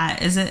is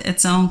that? Is it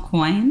its own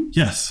coin?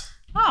 Yes.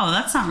 Oh,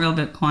 that's not real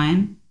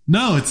Bitcoin.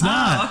 No, it's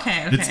not. Oh,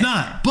 okay. It's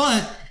not.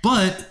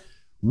 But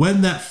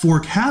when that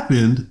fork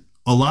happened,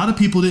 a lot of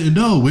people didn't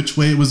know which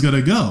way it was going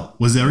to go.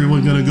 Was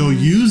everyone going to go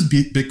use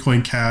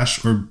Bitcoin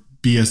Cash or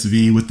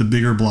BSV with the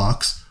bigger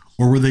blocks,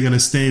 or were they going to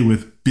stay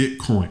with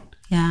Bitcoin?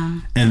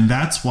 Yeah. And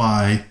that's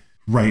why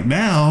right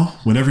now,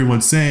 when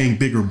everyone's saying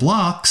bigger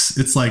blocks,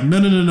 it's like,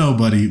 no,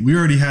 buddy. We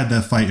already had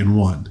that fight and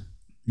won.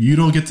 You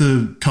don't get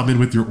to come in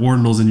with your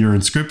ordinals and your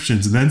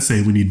inscriptions and then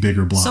say we need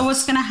bigger blocks. So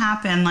what's going to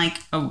happen? Like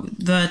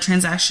the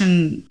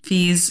transaction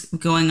fees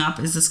going up,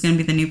 is this going to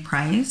be the new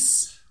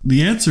price?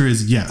 The answer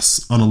is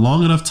yes. On a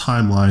long enough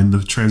timeline,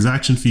 the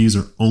transaction fees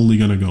are only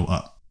going to go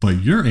up.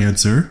 But your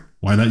answer,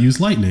 why not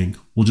use Lightning,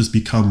 will just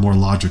become more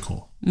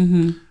logical.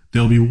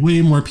 There'll be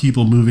way more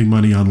people moving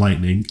money on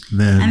Lightning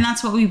than... And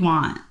that's what we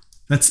want.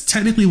 That's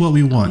technically what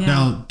we want. Yeah.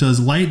 Now, does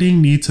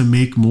Lightning need to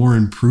make more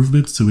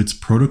improvements to its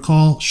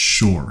protocol?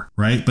 Sure,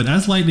 right? But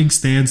as Lightning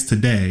stands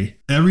today,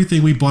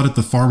 everything we bought at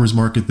the farmer's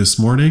market this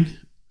morning,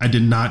 I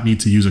did not need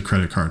to use a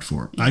credit card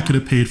for. Yeah. I could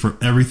have paid for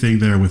everything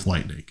there with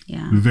Lightning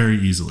very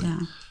easily. Yeah.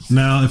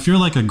 Now, if you're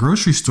like a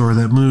grocery store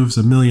that moves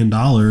 $1 million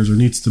or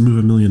needs to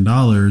move $1 million,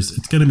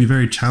 it's going to be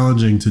very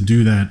challenging to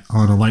do that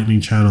on a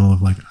Lightning channel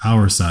of like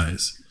our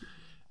size.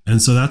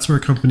 And so that's where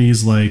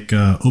companies like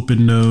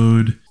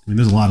OpenNode, I mean,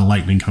 there's a lot of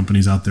Lightning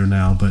companies out there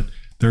now, but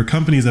there are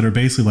companies that are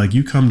basically like,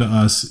 you come to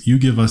us, you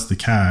give us the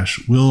cash,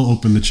 we'll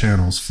open the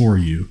channels for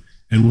you,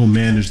 and we'll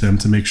manage them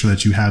to make sure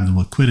that you have the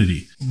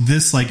liquidity.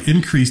 This like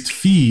increased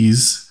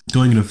fees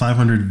going into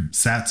 500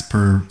 sats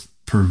per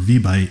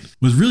VByte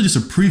was really just a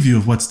preview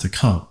of what's to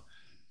come,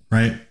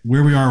 right?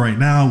 Where we are right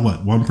now,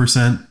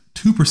 1%,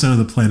 2% of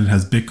the planet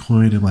has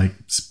Bitcoin and like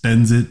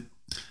spends it.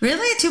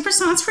 Really? 2%?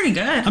 That's pretty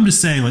good. I'm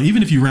just saying, like,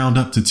 even if you round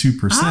up to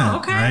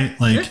 2%, right?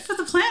 Like, good for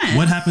the planet.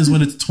 What happens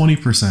when it's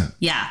 20%?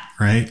 Yeah.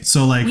 Right?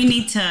 So like, we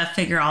need to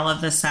figure all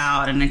of this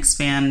out and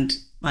expand,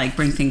 like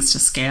bring things to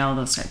scale,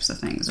 those types of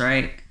things,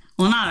 right?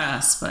 Well, not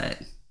us, but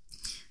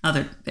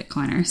other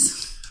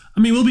Bitcoiners. I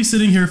mean, we'll be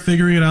sitting here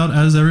figuring it out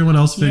as everyone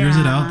else figures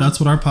it out. That's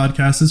what our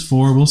podcast is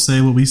for. We'll say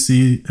what we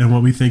see and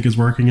what we think is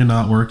working and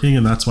not working.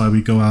 And that's why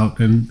we go out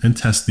and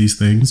test these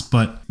things.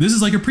 But this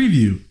is like a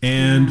preview.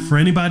 And for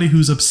anybody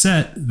who's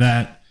upset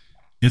that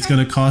it's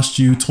going to cost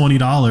you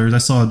 $20, I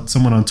saw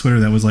someone on Twitter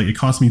that was like, it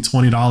cost me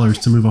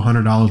 $20 to move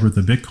 $100 worth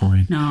of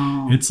Bitcoin.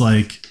 No. It's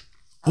like,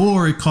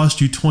 or it cost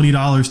you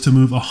 $20 to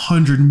move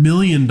 $100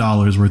 million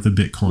worth of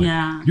Bitcoin.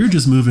 Yeah. You're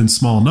just moving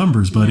small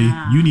numbers, buddy.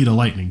 Yeah. You need a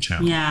Lightning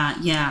channel.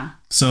 Yeah.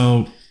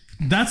 So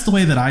That's the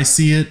way that I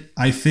see it.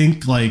 I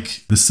think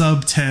like the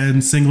sub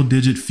 10 single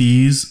digit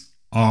fees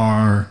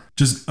are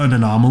just an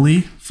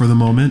anomaly for the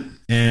moment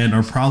and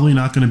are probably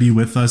not going to be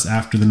with us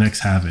after the next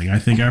halving. I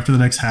think after the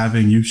next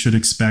halving, you should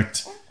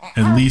expect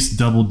at least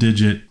double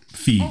digit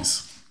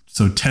fees.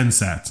 So 10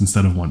 sats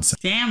instead of 1 sat.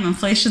 Damn,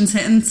 inflation's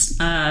hitting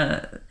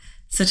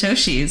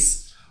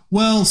Satoshis.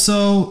 Well,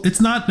 so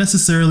it's not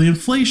necessarily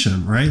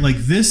inflation, right? Like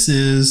this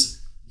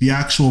is the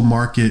actual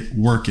market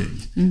working.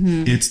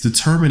 It's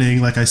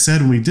determining, like I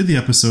said when we did the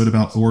episode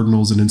about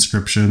ordinals and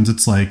inscriptions,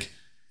 it's like,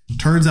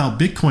 turns out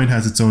Bitcoin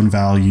has its own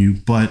value,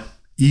 but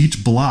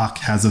each block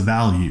has a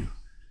value.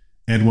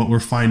 And what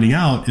we're finding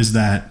out is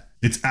that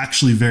it's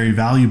actually very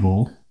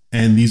valuable.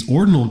 And these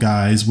ordinal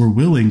guys were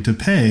willing to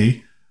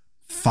pay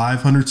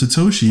 500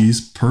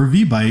 Satoshis per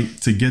VByte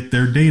to get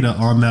their data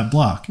on that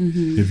block.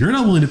 If you're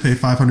not willing to pay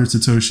 500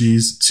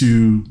 Satoshis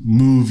to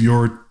move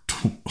your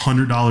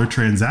 $100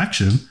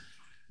 transaction,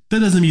 that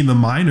doesn't mean the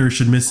miner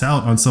should miss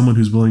out on someone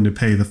who's willing to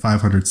pay the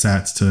 500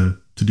 sats to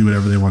do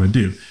whatever they want to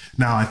do.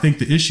 Now, I think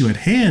the issue at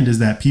hand is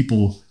that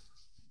people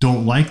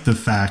don't like the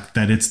fact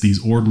that it's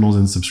these ordinals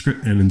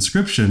and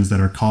inscriptions that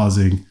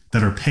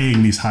are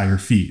paying these higher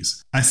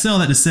fees. I say all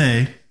that to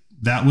say,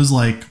 that was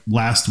like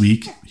last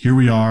week. Here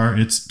we are.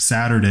 It's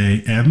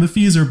Saturday and the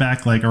fees are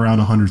back like around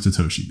 100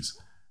 Satoshis,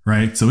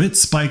 right? So it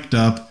spiked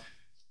up.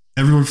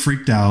 Everyone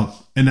freaked out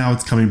and now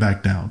it's coming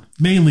back down,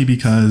 mainly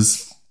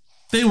because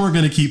they weren't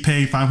going to keep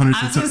paying 500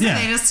 Satoshis.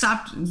 They just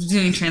stopped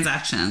doing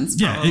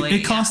transactions. Probably.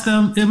 It cost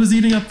them. It was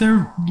eating up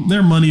their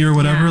money or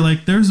whatever.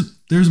 Like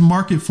there's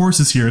market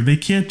forces here. They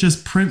can't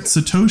just print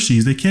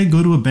Satoshis. They can't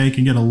go to a bank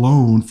and get a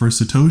loan for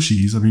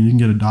Satoshis. I mean, you can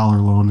get a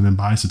 $1 loan and then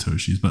buy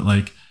Satoshis, but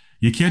like,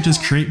 you can't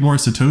just create more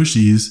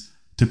Satoshis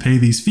to pay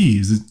these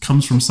fees. It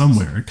comes from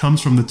somewhere. It comes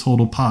from the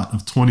total pot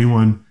of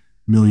 21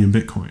 million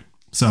Bitcoin.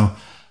 So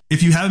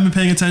if you haven't been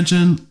paying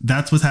attention,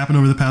 that's what's happened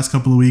over the past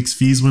couple of weeks.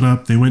 Fees went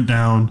up. They went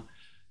down.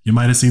 You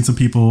might have seen some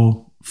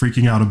people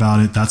freaking out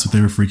about it. That's what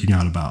they were freaking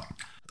out about.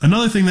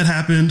 Another thing that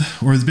happened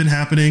or has been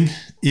happening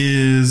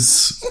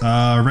is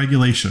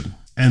regulation.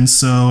 And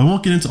so I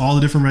won't get into all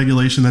the different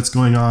regulation that's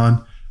going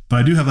on, but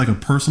I do have like a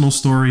personal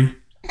story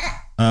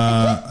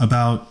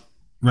about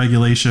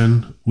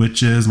regulation,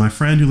 which is my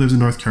friend who lives in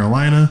North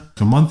Carolina.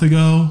 A month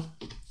ago,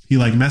 he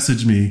like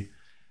messaged me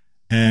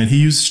and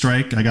he used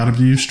Strike. I got him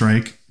to use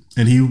Strike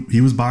and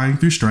he was buying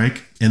through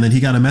Strike. And then he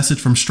got a message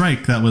from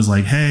Strike that was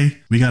like, hey,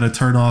 we got to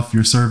turn off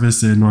your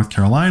service in North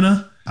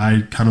Carolina.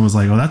 I kind of was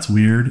like, oh, that's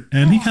weird.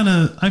 And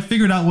I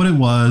figured out what it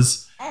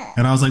was.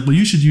 And I was like, well,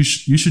 you should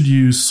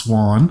use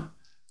Swan,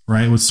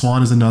 right? With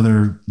Swan is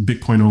another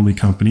Bitcoin only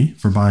company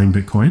for buying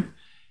Bitcoin.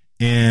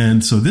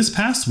 And so this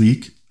past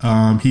week,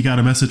 he got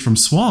a message from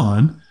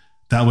Swan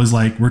that was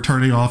like, we're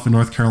turning off in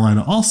North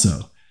Carolina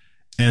also.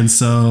 And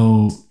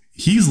so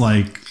he's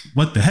like,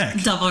 what the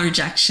heck? Double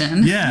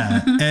rejection.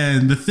 Yeah.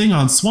 And the thing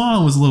on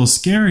Swan was a little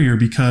scarier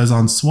because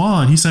on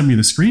Swan, he sent me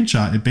the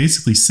screenshot. It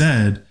basically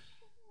said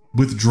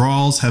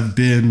withdrawals have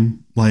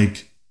been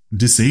like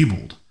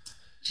disabled.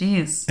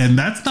 Jeez. And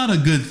that's not a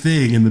good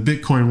thing in the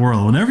Bitcoin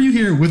world. Whenever you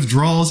hear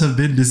withdrawals have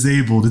been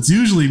disabled, it's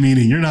usually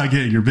meaning you're not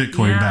getting your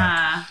Bitcoin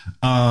back.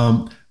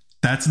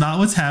 That's not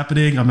what's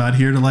happening. I'm not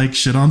here to like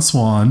shit on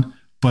Swan,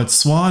 but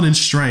Swan and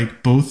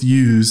Strike both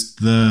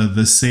used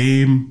the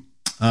same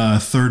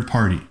third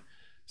party.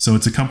 So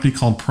it's a company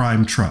called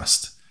Prime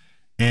Trust.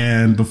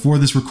 And before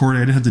this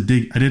recording, I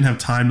didn't have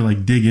time to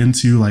like dig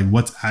into like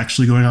what's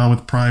actually going on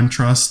with Prime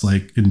Trust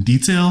like in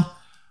detail.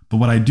 But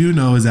what I do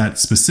know is that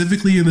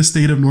specifically in the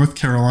state of North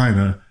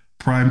Carolina,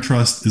 Prime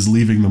Trust is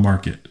leaving the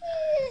market.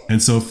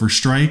 And so for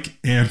Strike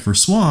and for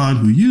Swan,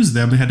 who use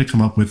them, they had to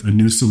come up with a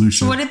new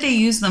solution. So what did they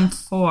use them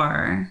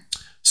for?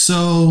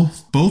 So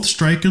both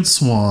Strike and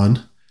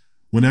Swan,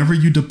 whenever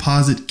you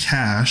deposit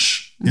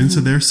cash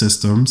into their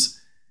systems,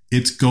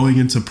 it's going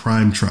into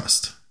Prime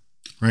Trust,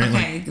 right?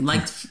 Okay,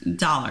 like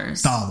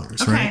dollars.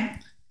 Dollars, okay. Right?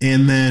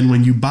 And then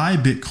when you buy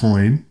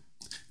Bitcoin,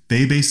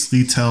 they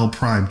basically tell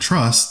Prime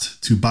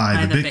Trust to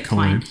buy the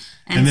Bitcoin.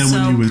 And then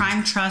so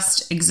Prime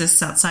Trust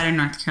exists outside of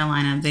North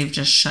Carolina. They've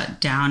just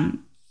shut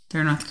down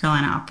their North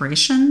Carolina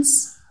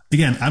operations.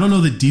 Again, I don't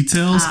know the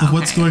details of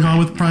what's going on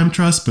with Prime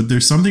Trust, but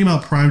there's something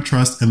about Prime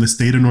Trust and the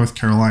state of North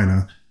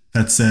Carolina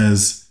that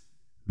says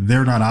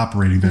they're not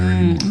operating there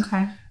anymore.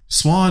 Okay.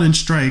 Swan and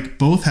Strike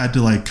both had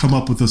to like come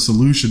up with a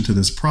solution to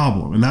this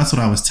problem. And that's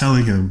what I was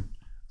telling him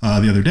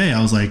the other day.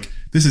 I was like,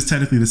 this is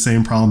technically the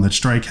same problem that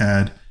Strike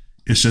had.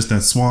 It's just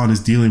that Swan is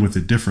dealing with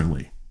it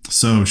differently.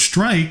 So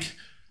Strike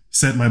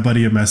sent my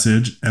buddy a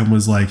message and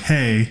was like,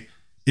 hey,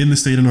 in the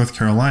state of North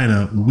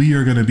Carolina, we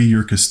are going to be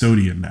your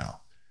custodian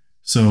now.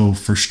 So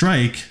for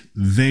Strike,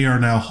 they are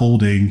now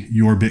holding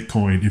your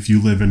Bitcoin if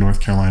you live in North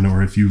Carolina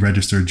or if you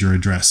registered your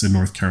address in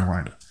North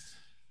Carolina.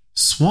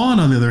 Swan,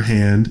 on the other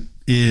hand,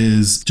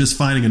 is just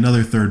finding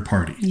another third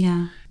party.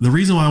 Yeah. The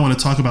reason why I want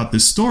to talk about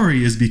this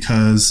story is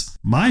because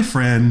my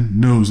friend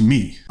knows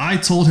me. I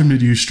told him to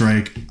use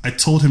Strike. I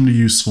told him to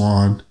use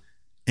Swan.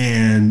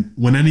 And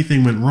when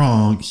anything went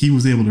wrong, he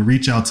was able to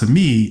reach out to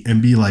me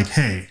and be like,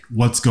 hey,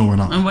 what's going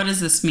on? And what does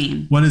this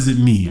mean? What does it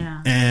mean?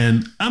 Yeah.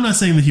 And I'm not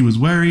saying that he was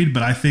worried,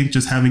 but I think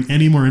just having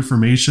any more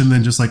information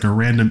than just like a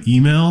random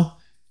email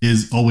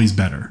is always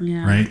better,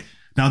 right?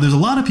 Now, there's a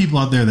lot of people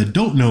out there that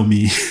don't know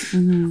me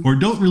or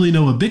don't really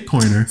know a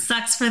Bitcoiner.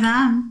 Sucks for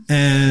them.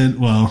 And,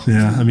 well,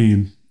 yeah, I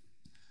mean,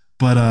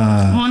 but...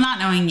 well, not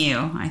knowing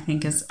you, I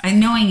think,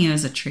 knowing you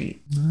is a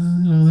treat.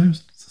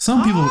 There's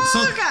some people...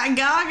 God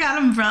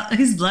got him, bro.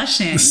 He's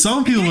blushing.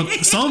 Some people would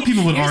argue so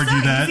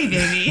that. easy,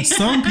 baby.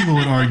 Some people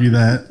would argue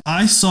that.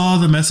 I saw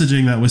the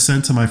messaging that was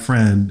sent to my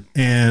friend,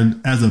 and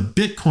as a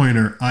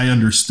Bitcoiner, I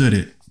understood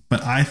it.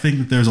 But I think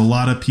that there's a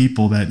lot of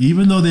people that,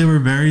 even though they were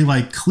very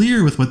like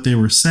clear with what they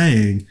were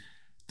saying,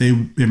 they,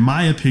 in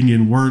my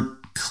opinion, weren't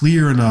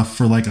clear enough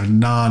for like a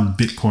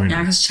non-Bitcoiner. Yeah,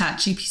 because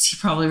ChatGPT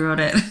probably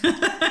wrote it.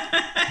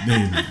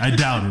 Maybe.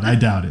 I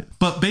doubt it.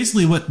 But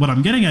basically what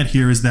I'm getting at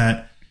here is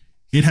that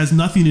it has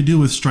nothing to do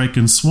with Strike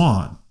and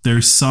Swan.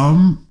 There's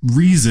some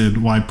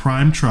reason why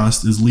Prime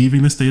Trust is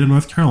leaving the state of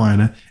North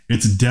Carolina.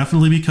 It's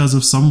definitely because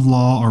of some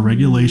law or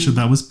regulation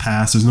that was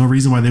passed. There's no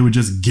reason why they would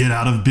just get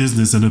out of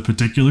business in a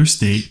particular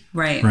state.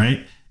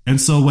 Right. And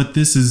so what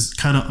this is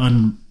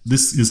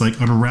this is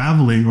like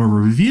unraveling or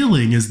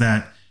revealing is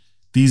that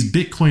these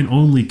Bitcoin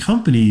only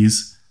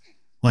companies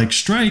like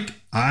Strike,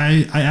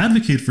 I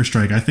advocate for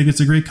Strike. I think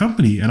it's a great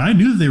company. And I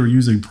knew that they were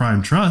using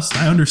Prime Trust.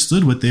 I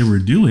understood what they were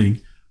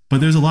doing.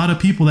 But there's a lot of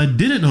people that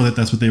didn't know that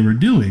that's what they were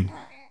doing.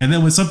 And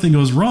then when something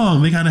goes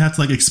wrong, they kind of have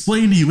to like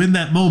explain to you in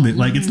that moment.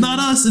 Like, it's not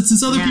us, it's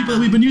this other people that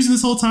we've been using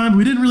this whole time.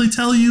 We didn't really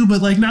tell you,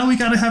 but like now we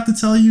kind of have to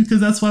tell you because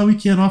that's why we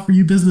can't offer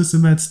you business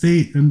in that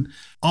state. And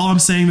all I'm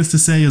saying this to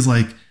say is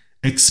like,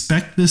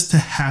 expect this to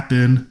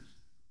happen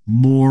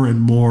more and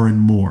more and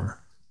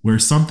more, where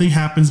something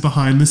happens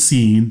behind the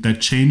scene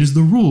that changes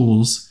the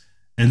rules,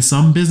 and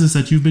some business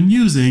that you've been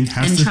using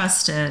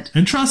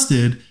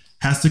trusted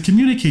has to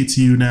communicate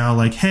to you now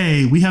like,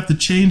 hey, we have to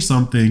change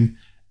something.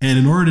 And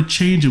in order to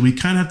change it, we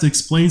kind of have to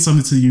explain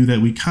something to you that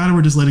we kind of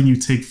were just letting you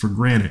take for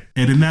granted.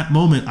 And in that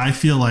moment, I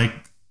feel like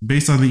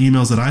based on the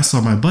emails that I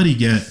saw my buddy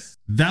get,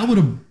 that would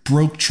have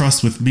broke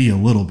trust with me a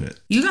little bit.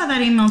 You got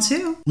that email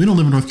too? We don't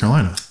live in North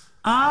Carolina.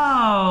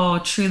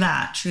 Oh, true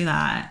that.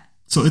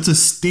 So it's a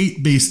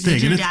state-based thing.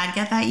 Did your dad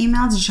get that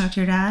email? Did you talk to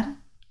your dad?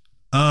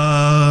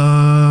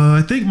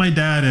 I think my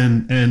dad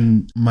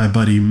and my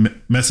buddy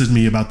messaged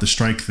me about the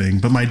Strike thing,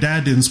 but my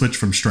dad didn't switch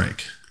from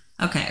Strike.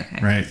 Okay.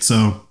 Right.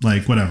 So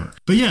like whatever.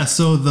 But yeah,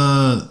 so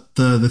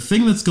the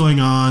thing that's going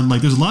on,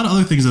 like there's a lot of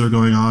other things that are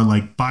going on.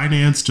 Like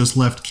Binance just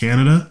left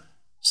Canada.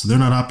 So they're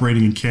not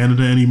operating in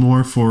Canada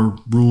anymore for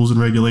rules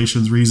and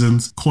regulations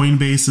reasons.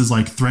 Coinbase is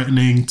like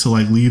threatening to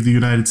like leave the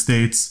United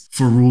States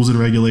for rules and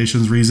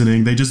regulations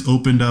reasoning. They just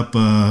opened up,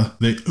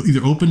 they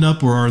either opened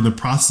up or are in the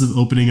process of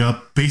opening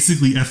up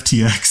basically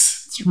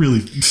FTX. It's really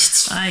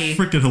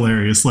freaking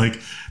hilarious.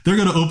 Like they're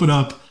going to open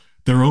up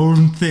their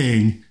own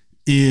thing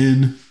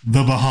in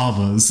the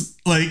Bahamas.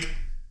 Like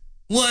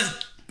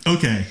what?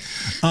 Okay.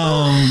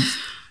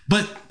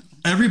 But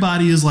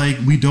everybody is like,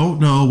 we don't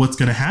know what's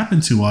going to happen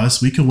to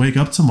us. We can wake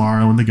up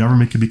tomorrow and the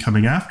government could be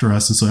coming after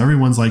us. And so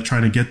everyone's like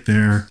trying to get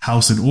their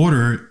house in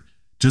order.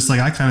 Just like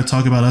I kind of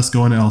talk about us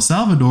going to El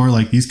Salvador,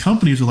 like these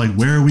companies are like,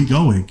 where are we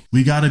going?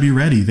 We got to be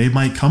ready. They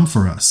might come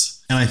for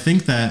us. And I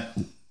think that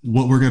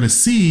what we're going to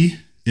see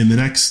in the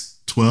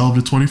next 12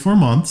 to 24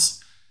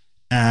 months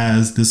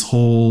as this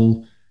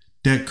whole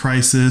debt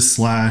crisis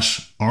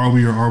 / are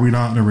we or are we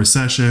not in a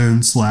recession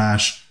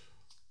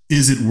 /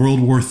 is it World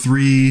War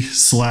III /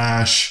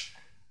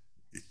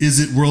 is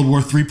it World War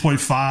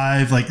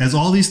 3.5? Like as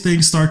all these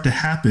things start to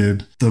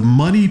happen, the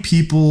money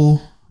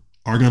people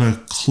are going to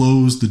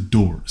close the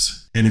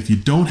doors. And if you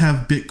don't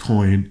have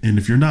Bitcoin and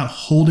if you're not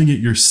holding it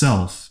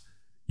yourself,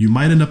 you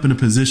might end up in a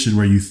position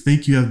where you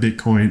think you have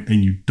Bitcoin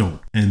and you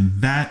don't.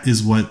 And that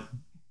is what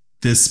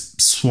this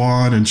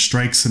Swan and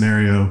Strike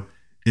scenario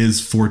is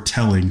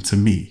foretelling to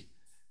me,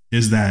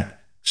 is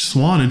that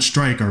Swan and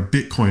Strike are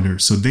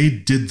Bitcoiners. So they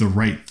did the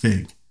right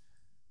thing.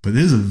 But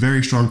there's a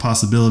very strong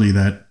possibility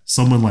that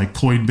someone like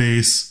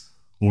Coinbase,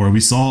 or we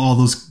saw all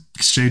those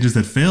exchanges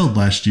that failed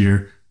last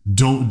year,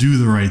 don't do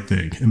the right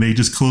thing. And they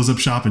just close up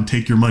shop and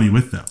take your money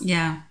with them.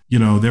 Yeah. You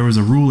know, there was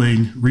a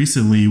ruling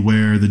recently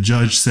where the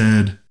judge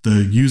said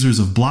the users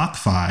of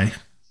BlockFi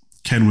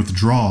can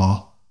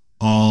withdraw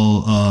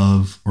all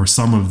of or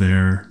some of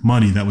their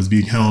money that was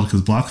being held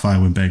because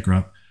BlockFi went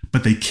bankrupt,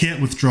 but they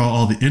can't withdraw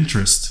all the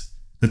interest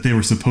that they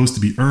were supposed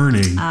to be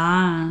earning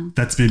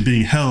that's been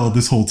being held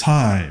this whole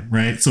time,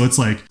 right? So it's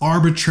like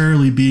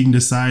arbitrarily being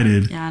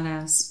decided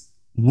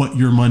what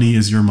your money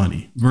is your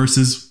money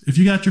versus if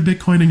you got your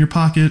Bitcoin in your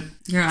pocket.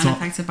 You're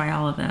unaffected by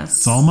all of this.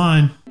 It's all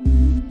mine.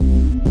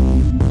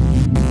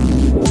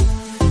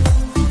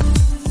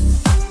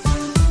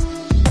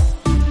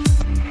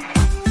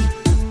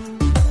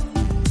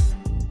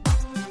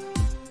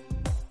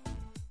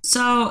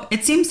 So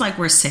it seems like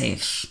we're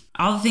safe.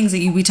 All the things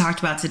that we talked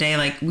about today,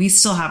 like we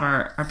still have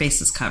our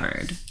bases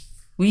covered.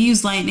 We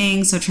use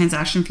Lightning, so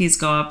transaction fees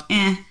go up.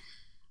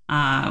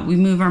 We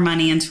move our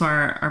money into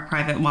our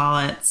private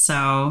wallet.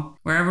 So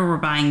wherever we're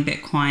buying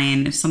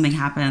Bitcoin, if something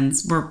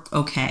happens, we're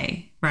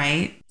okay,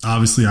 right?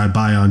 Obviously, I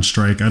buy on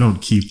Strike. I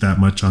don't keep that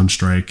much on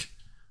Strike.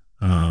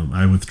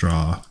 I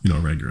withdraw,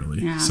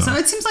 regularly. Yeah. So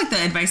it seems like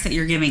the advice that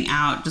you're giving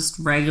out just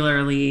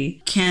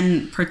regularly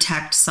can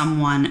protect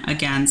someone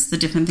against the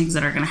different things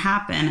that are going to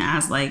happen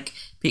as like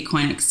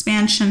Bitcoin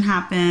expansion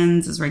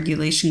happens, as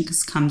regulation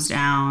comes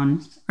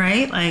down,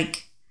 right?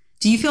 Like,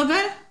 do you feel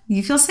good?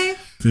 You feel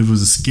safe? If it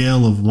was a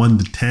scale of 1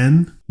 to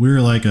 10,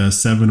 we're like a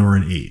 7 or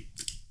an 8,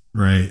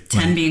 right?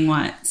 10 being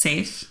what?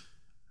 Safe?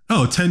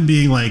 10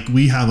 being like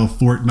we have a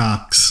Fort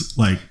Knox,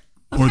 or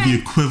the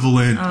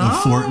equivalent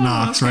of Fort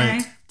Knox,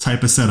 right?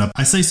 Type of setup.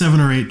 I say 7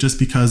 or 8 just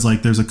because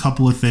there's a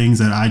couple of things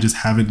that I just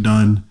haven't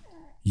done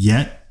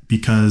yet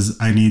because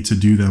I need to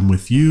do them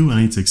with you.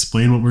 I need to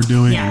explain what we're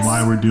doing and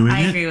why we're doing it. I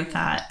agree with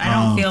that. I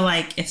don't feel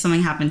like if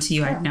something happened to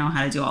you, I'd know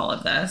how to do all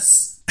of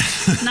this.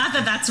 Not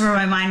that that's where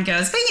my mind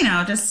goes, but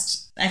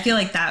I feel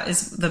like that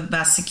is the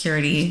best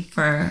security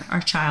for our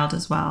child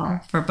as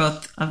well, for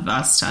both of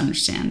us to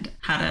understand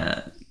how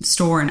to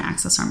store and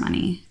access our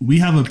money. We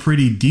have a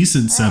pretty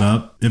decent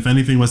setup. If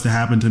anything was to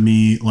happen to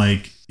me,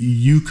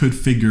 you could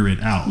figure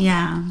it out.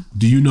 Yeah.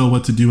 Do you know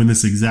what to do in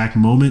this exact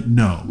moment?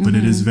 No, but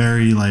it is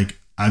very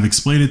I've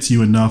explained it to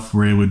you enough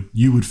where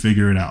you would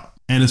figure it out.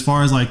 And as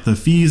far as the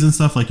fees and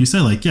stuff, like you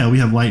said, we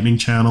have Lightning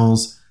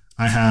channels.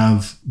 I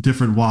have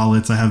different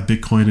wallets. I have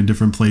Bitcoin in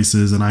different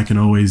places and I can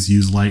always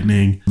use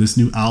Lightning. This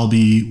new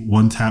Albi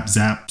one tap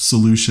zap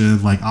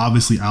solution,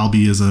 obviously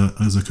Albi is a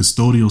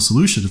custodial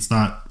solution. It's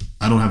not,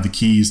 I don't have the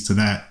keys to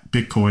that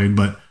Bitcoin,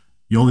 but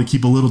you only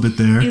keep a little bit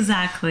there.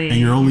 Exactly. And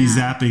you're only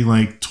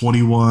zapping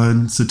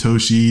 21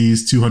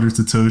 Satoshis, 200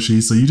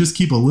 Satoshis. So you just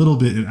keep a little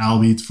bit in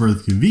Albi for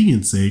the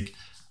convenience sake.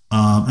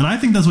 And I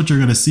think that's what you're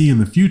going to see in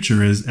the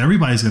future is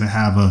everybody's going to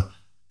have a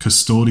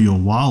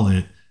custodial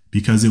wallet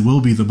because it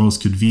will be the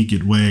most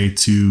convenient way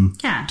to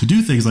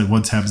do things like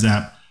one tap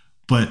zap.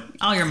 But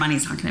all your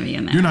money's not going to be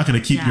in there. You're not going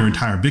to keep your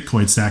entire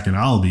Bitcoin stack in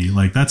Albi.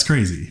 That's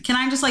crazy. Can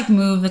I just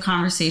move the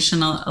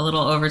conversation a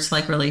little over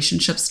to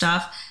relationship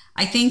stuff?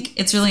 I think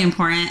it's really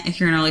important if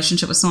you're in a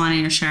relationship with someone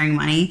and you're sharing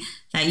money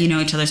that you know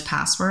each other's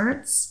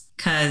passwords.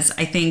 Because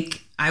I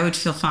think I would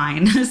feel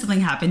fine if something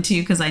happened to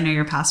you because I know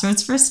your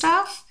passwords for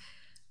stuff.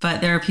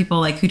 But there are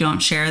people who don't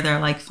share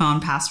their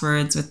phone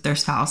passwords with their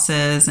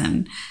spouses.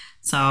 And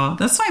so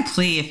that's my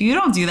plea. If you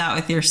don't do that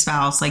with your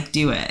spouse,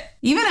 do it.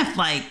 Even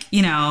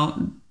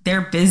if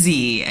they're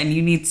busy and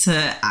you need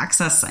to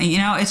access,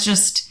 it's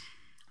just,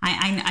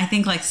 I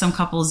think some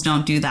couples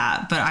don't do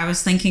that. But I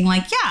was thinking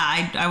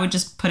I would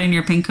just put in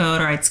your PIN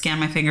code or I'd scan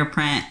my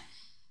fingerprint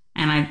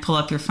and I'd pull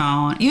up your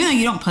phone. Even though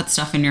you don't put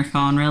stuff in your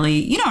phone really,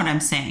 you know what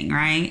I'm saying,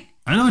 right?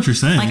 I know what you're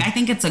saying. I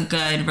think it's a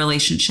good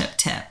relationship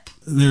tip.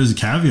 There's a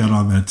caveat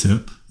on that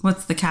tip.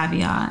 What's the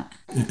caveat?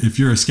 If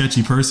you're a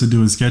sketchy person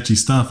doing sketchy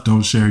stuff,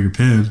 don't share your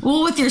PIN.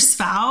 Well, with your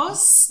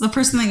spouse, the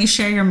person that you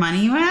share your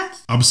money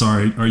with? I'm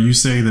sorry. Are you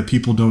saying that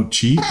people don't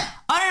cheat?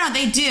 Oh, no,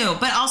 they do.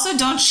 But also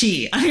don't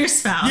cheat on your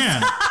spouse.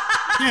 Yeah.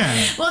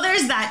 Yeah. Well,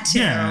 there's that too.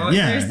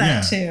 There's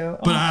that too.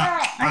 But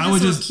I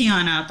would just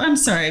Keon up. I'm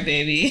sorry,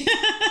 baby.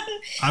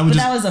 But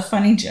that was a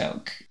funny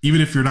joke.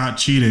 Even if you're not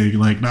cheating,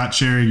 not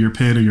sharing your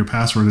PIN or your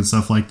password and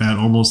stuff like that,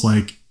 almost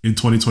in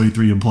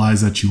 2023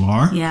 implies that you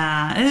are.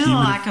 Yeah, it is a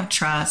lack of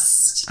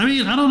trust. I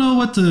mean, I don't know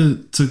what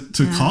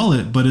to call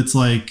it, but it's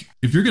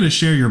if you're going to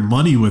share your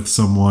money with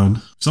someone,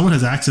 if someone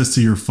has access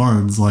to your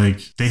funds,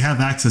 they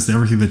have access to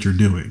everything that you're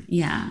doing.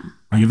 Yeah.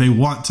 If they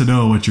want to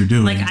know what you're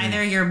doing.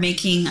 Either you're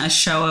making a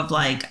show of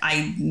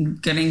I'm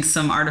getting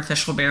some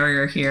artificial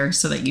barrier here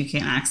so that you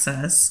can't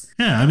access.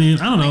 Yeah, I mean,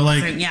 I don't know,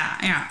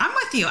 Yeah, I'm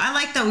with you. I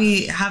like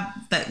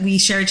that we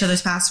share each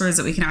other's passwords,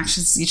 that we can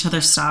access each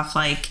other's stuff.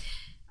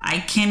 I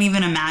can't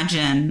even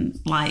imagine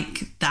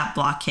that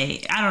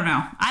blockade. I don't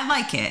know. I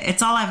like it.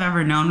 It's all I've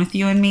ever known with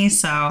you and me.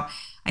 So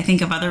I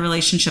think if other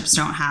relationships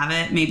don't have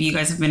it, maybe you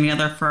guys have been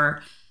together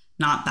for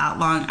not that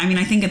long. I mean,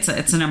 I think it's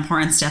an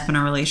important step in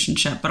a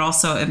relationship, but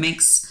also it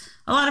makes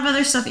a lot of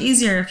other stuff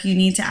easier. If you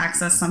need to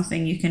access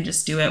something, you can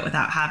just do it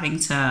without having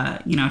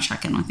to,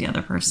 check in with the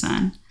other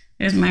person.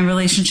 Here's my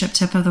relationship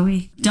tip of the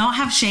week. Don't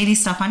have shady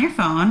stuff on your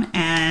phone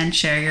and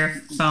share your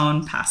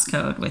phone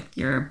passcode with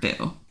your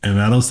boo. And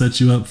that'll set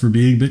you up for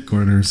being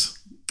Bitcoiners.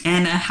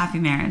 And a happy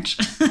marriage.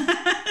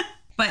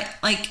 But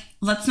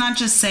let's not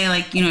just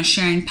say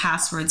sharing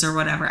passwords or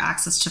whatever,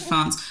 access to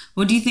phones.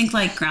 What do you think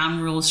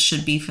ground rules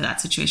should be for that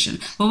situation?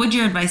 What would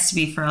your advice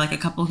be for a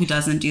couple who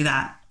doesn't do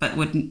that but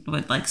would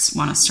want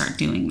to start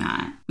doing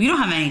that? We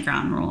don't have any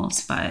ground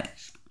rules, but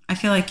I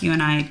feel like you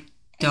and I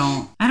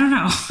don't. I don't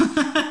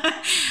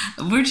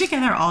know. We're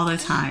together all the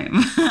time.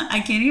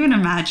 I can't even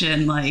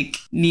imagine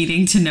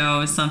needing to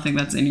know something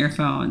that's in your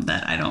phone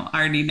that I don't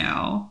already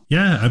know.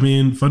 Yeah, I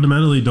mean,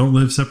 fundamentally, don't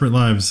live separate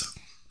lives.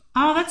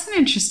 Oh, that's an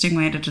interesting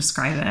way to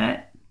describe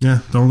it.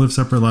 Yeah, don't live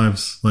separate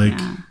lives.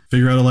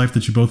 Figure out a life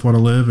that you both want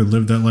to live and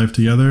live that life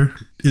together.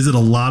 Is it a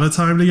lot of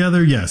time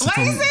together? Yes. Why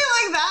do you say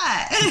it like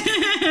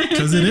that?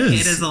 Because it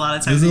is. It is a lot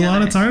of time It's together. a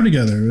lot of time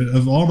together.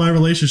 Of all my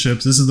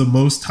relationships, this is the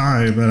most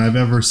time that I've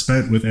ever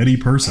spent with any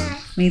person.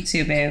 Me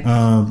too, babe.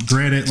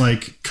 Granted,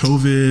 like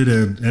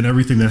COVID and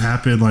everything that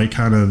happened, like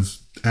kind of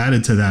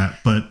added to that.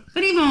 But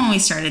even when we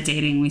started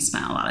dating, we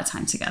spent a lot of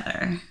time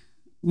together.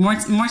 More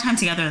time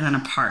together than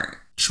apart.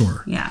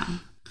 Sure. Yeah.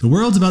 The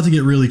world's about to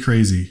get really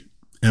crazy.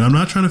 And I'm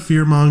not trying to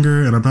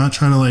fearmonger and I'm not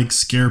trying to like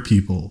scare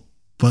people.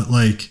 But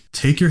like,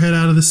 take your head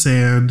out of the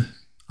sand.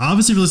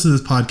 Obviously, if you listen to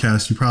this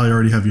podcast, you probably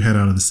already have your head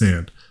out of the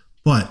sand.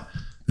 But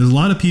there's a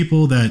lot of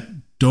people that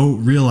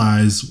don't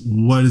realize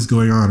what is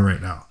going on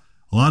right now.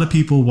 A lot of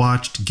people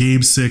watched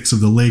Game 6 of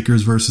the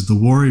Lakers versus the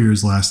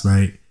Warriors last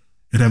night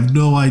and have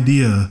no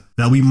idea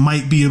that we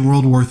might be in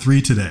World War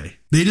III today.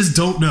 They just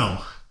don't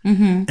know.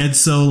 Mm-hmm. And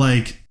so,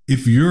 like,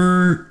 if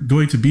you're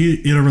going to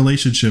be in a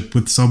relationship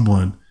with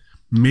someone,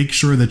 make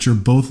sure that you're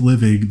both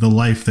living the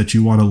life that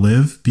you want to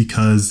live,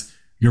 because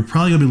you're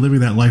probably going to be living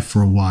that life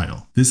for a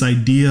while. This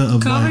idea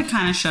of COVID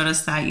kind of showed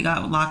us that you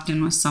got locked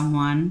in with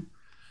someone.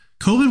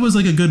 COVID was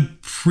like a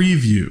good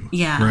preview.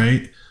 Yeah.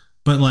 Right?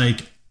 But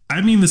like,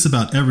 I mean this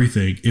about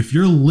everything. If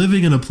you're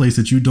living in a place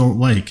that you don't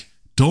like,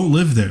 don't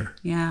live there.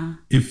 Yeah.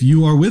 If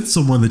you are with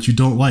someone that you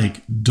don't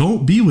like,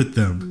 don't be with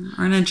them.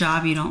 Or in a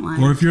job you don't like.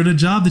 Or if you're in a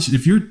job that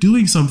if you're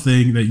doing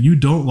something that you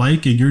don't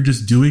like and you're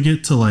just doing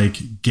it to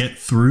like get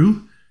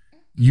through,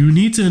 you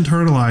need to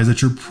internalize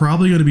that you're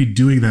probably going to be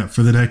doing that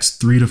for the next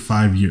 3 to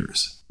 5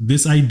 years.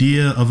 This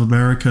idea of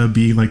America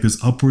being like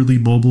this upwardly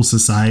mobile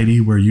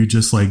society where you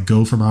just like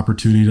go from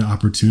opportunity to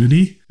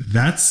opportunity,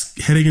 that's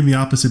heading in the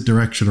opposite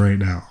direction right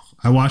now.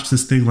 I watched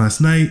this thing last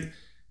night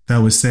that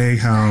was saying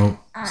how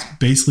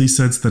basically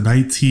since the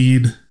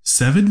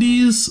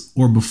 1970s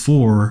or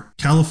before,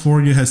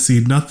 California has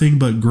seen nothing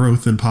but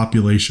growth in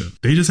population.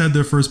 They just had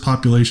their first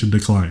population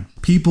decline.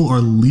 People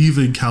are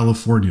leaving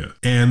California.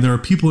 And there are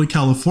people in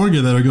California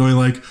that are going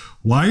like,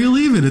 why are you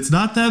leaving? It's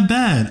not that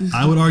bad. Mm-hmm.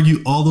 I would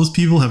argue all those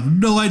people have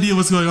no idea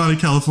what's going on in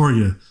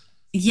California.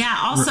 Yeah,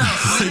 also,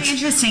 really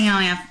interesting,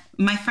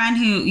 my friend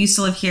who used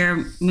to live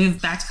here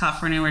moved back to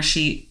California where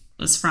she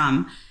was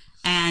from.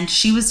 And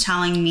she was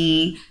telling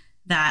me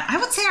that I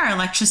would say our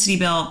electricity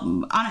bill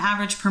on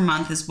average per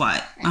month is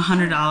what?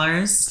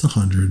 $100? It's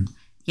 $100.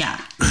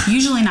 Yeah.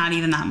 Usually not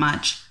even that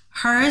much.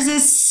 Hers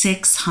is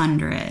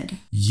 $600.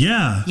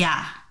 Yeah.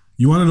 Yeah.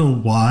 You want to know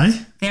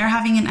why? They're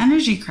having an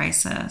energy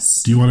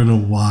crisis. Do you want to know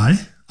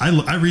why?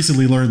 I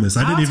recently learned this.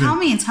 Tell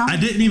me.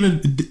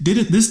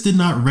 This did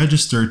not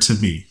register to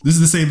me. This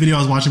is the same video I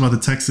was watching about the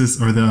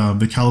Texas or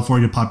the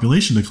California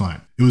population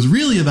decline. It was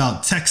really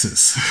about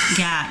Texas.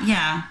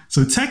 Yeah.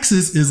 So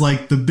Texas is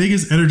like the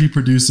biggest energy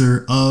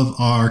producer of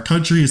our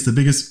country. It's the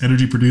biggest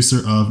energy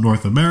producer of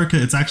North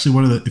America. It's actually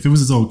if it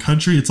was its own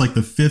country, it's like the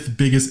 5th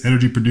biggest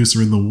energy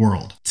producer in the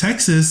world.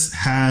 Texas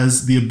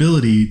has the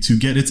ability to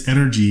get its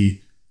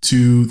energy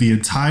to the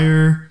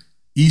entire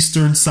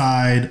eastern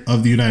side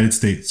of the United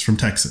States from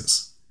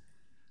Texas.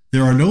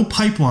 There are no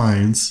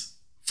pipelines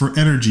for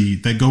energy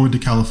that go into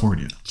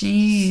California.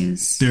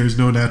 Jeez. There's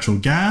no natural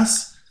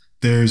gas.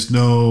 There's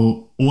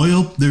no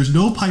oil. There's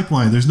no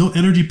pipeline. There's no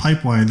energy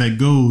pipeline that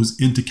goes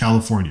into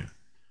California.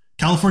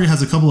 California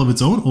has a couple of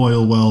its own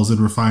oil wells and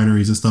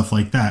refineries and stuff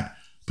like that.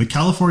 But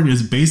California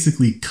is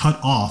basically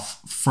cut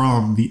off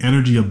from the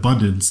energy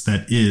abundance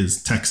that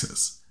is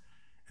Texas.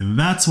 And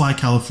that's why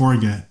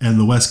California and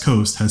the West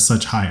Coast has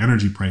such high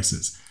energy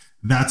prices.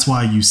 That's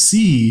why you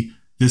see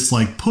this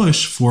like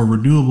push for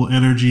renewable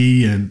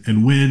energy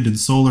and wind and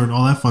solar and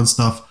all that fun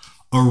stuff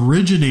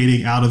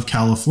originating out of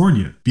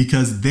California,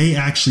 because they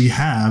actually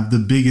have the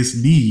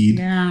biggest need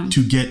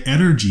to get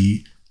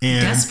energy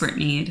and desperate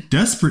need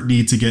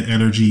to get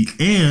energy.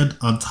 And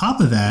on top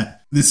of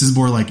that, this is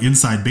more like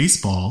inside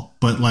baseball,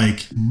 but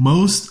like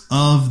most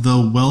of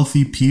the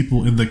wealthy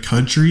people in the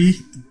country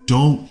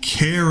don't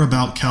care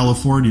about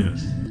California.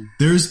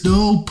 There's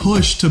no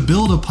push to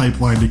build a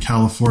pipeline to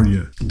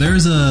California.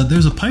 There's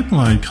a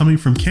pipeline coming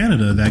from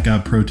Canada that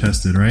got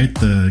protested, right?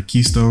 The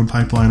Keystone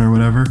pipeline or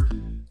whatever.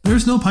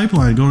 There's no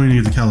pipeline going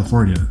into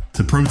California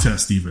to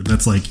protest even.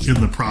 That's like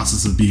in the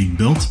process of being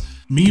built.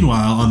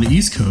 Meanwhile, on the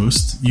East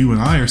Coast, you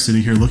and I are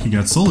sitting here looking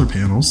at solar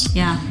panels.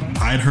 Yeah.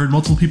 I'd heard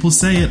multiple people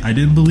say it. I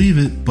didn't believe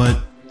it, but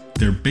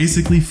they're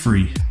basically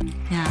free.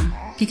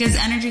 Yeah. Because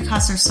energy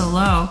costs are so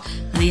low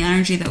that the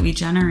energy that we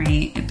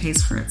generate, it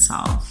pays for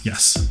itself.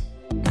 Yes.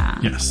 Yeah.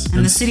 Yes.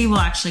 And the city will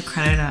actually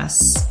credit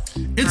us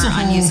for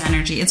unused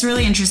energy. It's a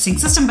really interesting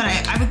system, but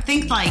I would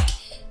think like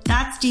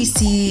that's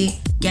DC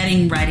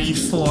getting ready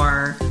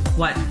for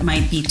what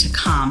might be to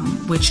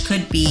come, which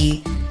could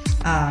be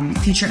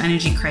future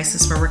energy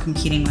crisis where we're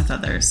competing with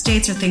other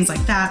states or things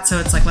like that. So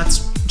it's like,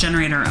 let's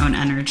generate our own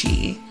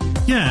energy.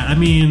 Yeah, I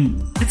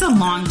mean, it's a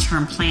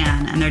long-term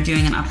plan, and they're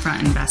doing an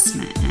upfront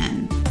investment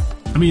in.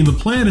 I mean, the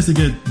plan is to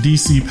get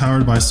DC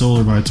powered by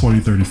solar by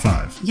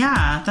 2035.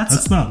 Yeah,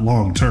 that's not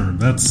long term.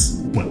 That's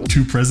what,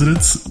 2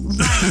 presidents?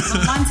 Right,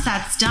 but once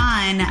that's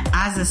done,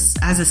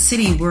 as a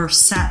city, we're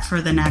set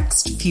for the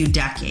next few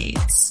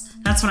decades.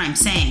 That's what I'm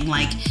saying.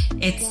 Like,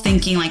 it's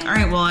thinking like, all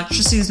right, well,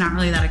 electricity is not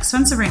really that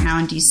expensive right now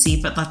in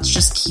DC, but let's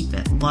just keep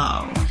it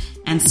low.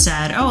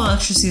 Instead, oh,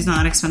 electricity is not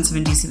that expensive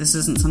in DC. This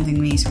isn't something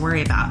we need to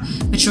worry about.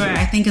 Which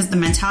I think is the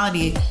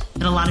mentality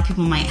that a lot of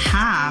people might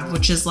have,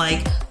 which is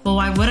like, well,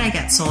 why would I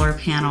get solar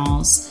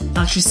panels?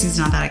 Electricity is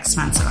not that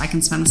expensive. I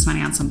can spend this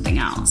money on something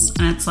else.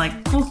 And it's like,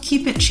 well,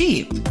 keep it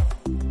cheap.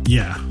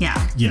 Yeah.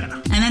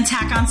 And then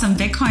tack on some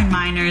Bitcoin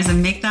miners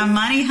and make that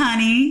money,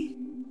 honey.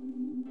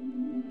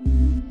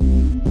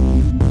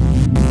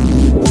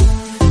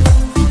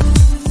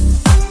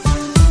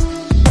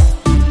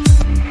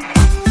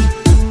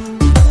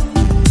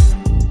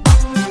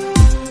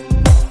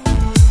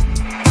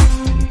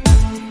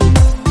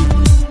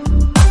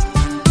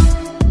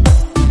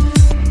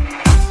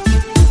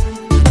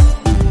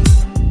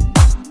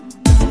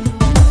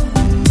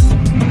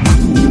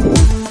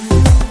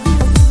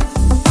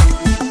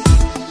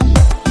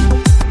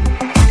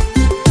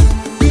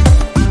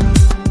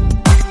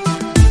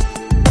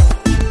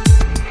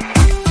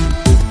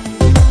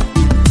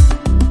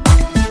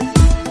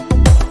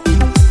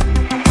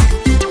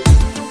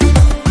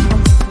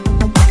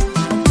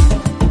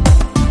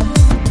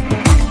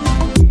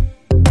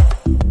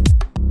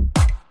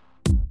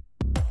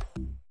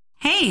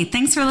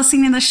 Thanks for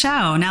listening to the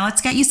show. Now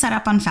let's get you set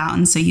up on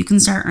Fountain so you can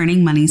start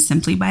earning money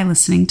simply by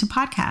listening to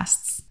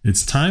podcasts.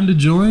 It's time to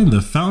join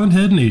the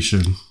Fountainhead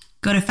Nation.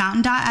 Go to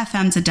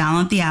fountain.fm to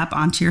download the app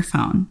onto your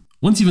phone.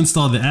 Once you've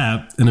installed the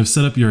app and have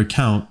set up your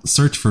account,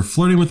 search for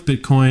Flirting with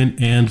Bitcoin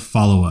and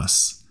follow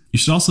us. You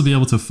should also be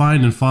able to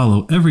find and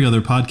follow every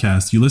other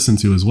podcast you listen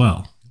to as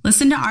well.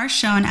 Listen to our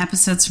show and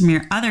episodes from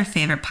your other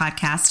favorite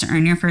podcasts to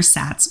earn your first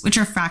sats, which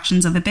are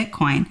fractions of a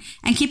Bitcoin.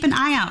 And keep an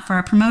eye out for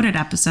our promoted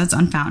episodes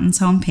on Fountain's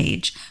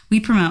homepage. We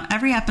promote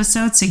every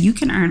episode so you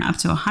can earn up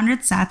to 100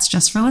 sats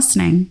just for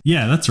listening.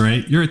 Yeah, that's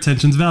right. Your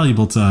attention's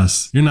valuable to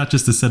us. You're not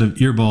just a set of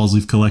earballs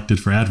we've collected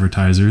for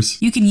advertisers.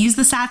 You can use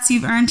the sats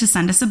you've earned to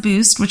send us a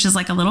boost, which is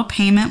like a little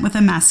payment with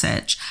a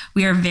message.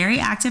 We are very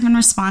active and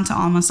respond to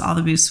almost all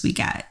the boosts we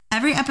get.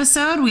 Every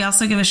episode, we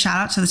also give a shout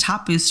out to the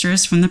top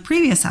boosters from the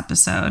previous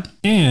episode.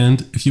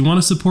 And if you want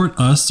to support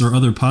us or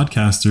other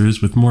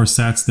podcasters with more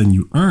sats than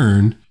you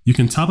earn, you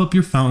can top up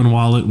your Fountain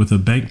wallet with a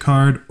bank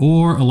card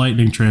or a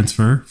lightning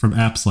transfer from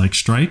apps like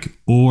Strike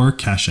or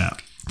Cash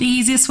App. The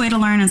easiest way to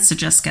learn is to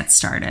just get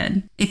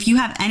started. If you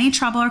have any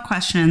trouble or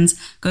questions,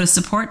 go to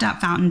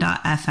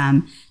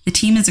support.fountain.fm. The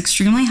team is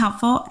extremely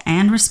helpful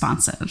and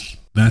responsive.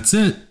 That's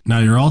it. Now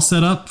you're all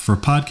set up for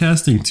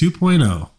podcasting 2.0.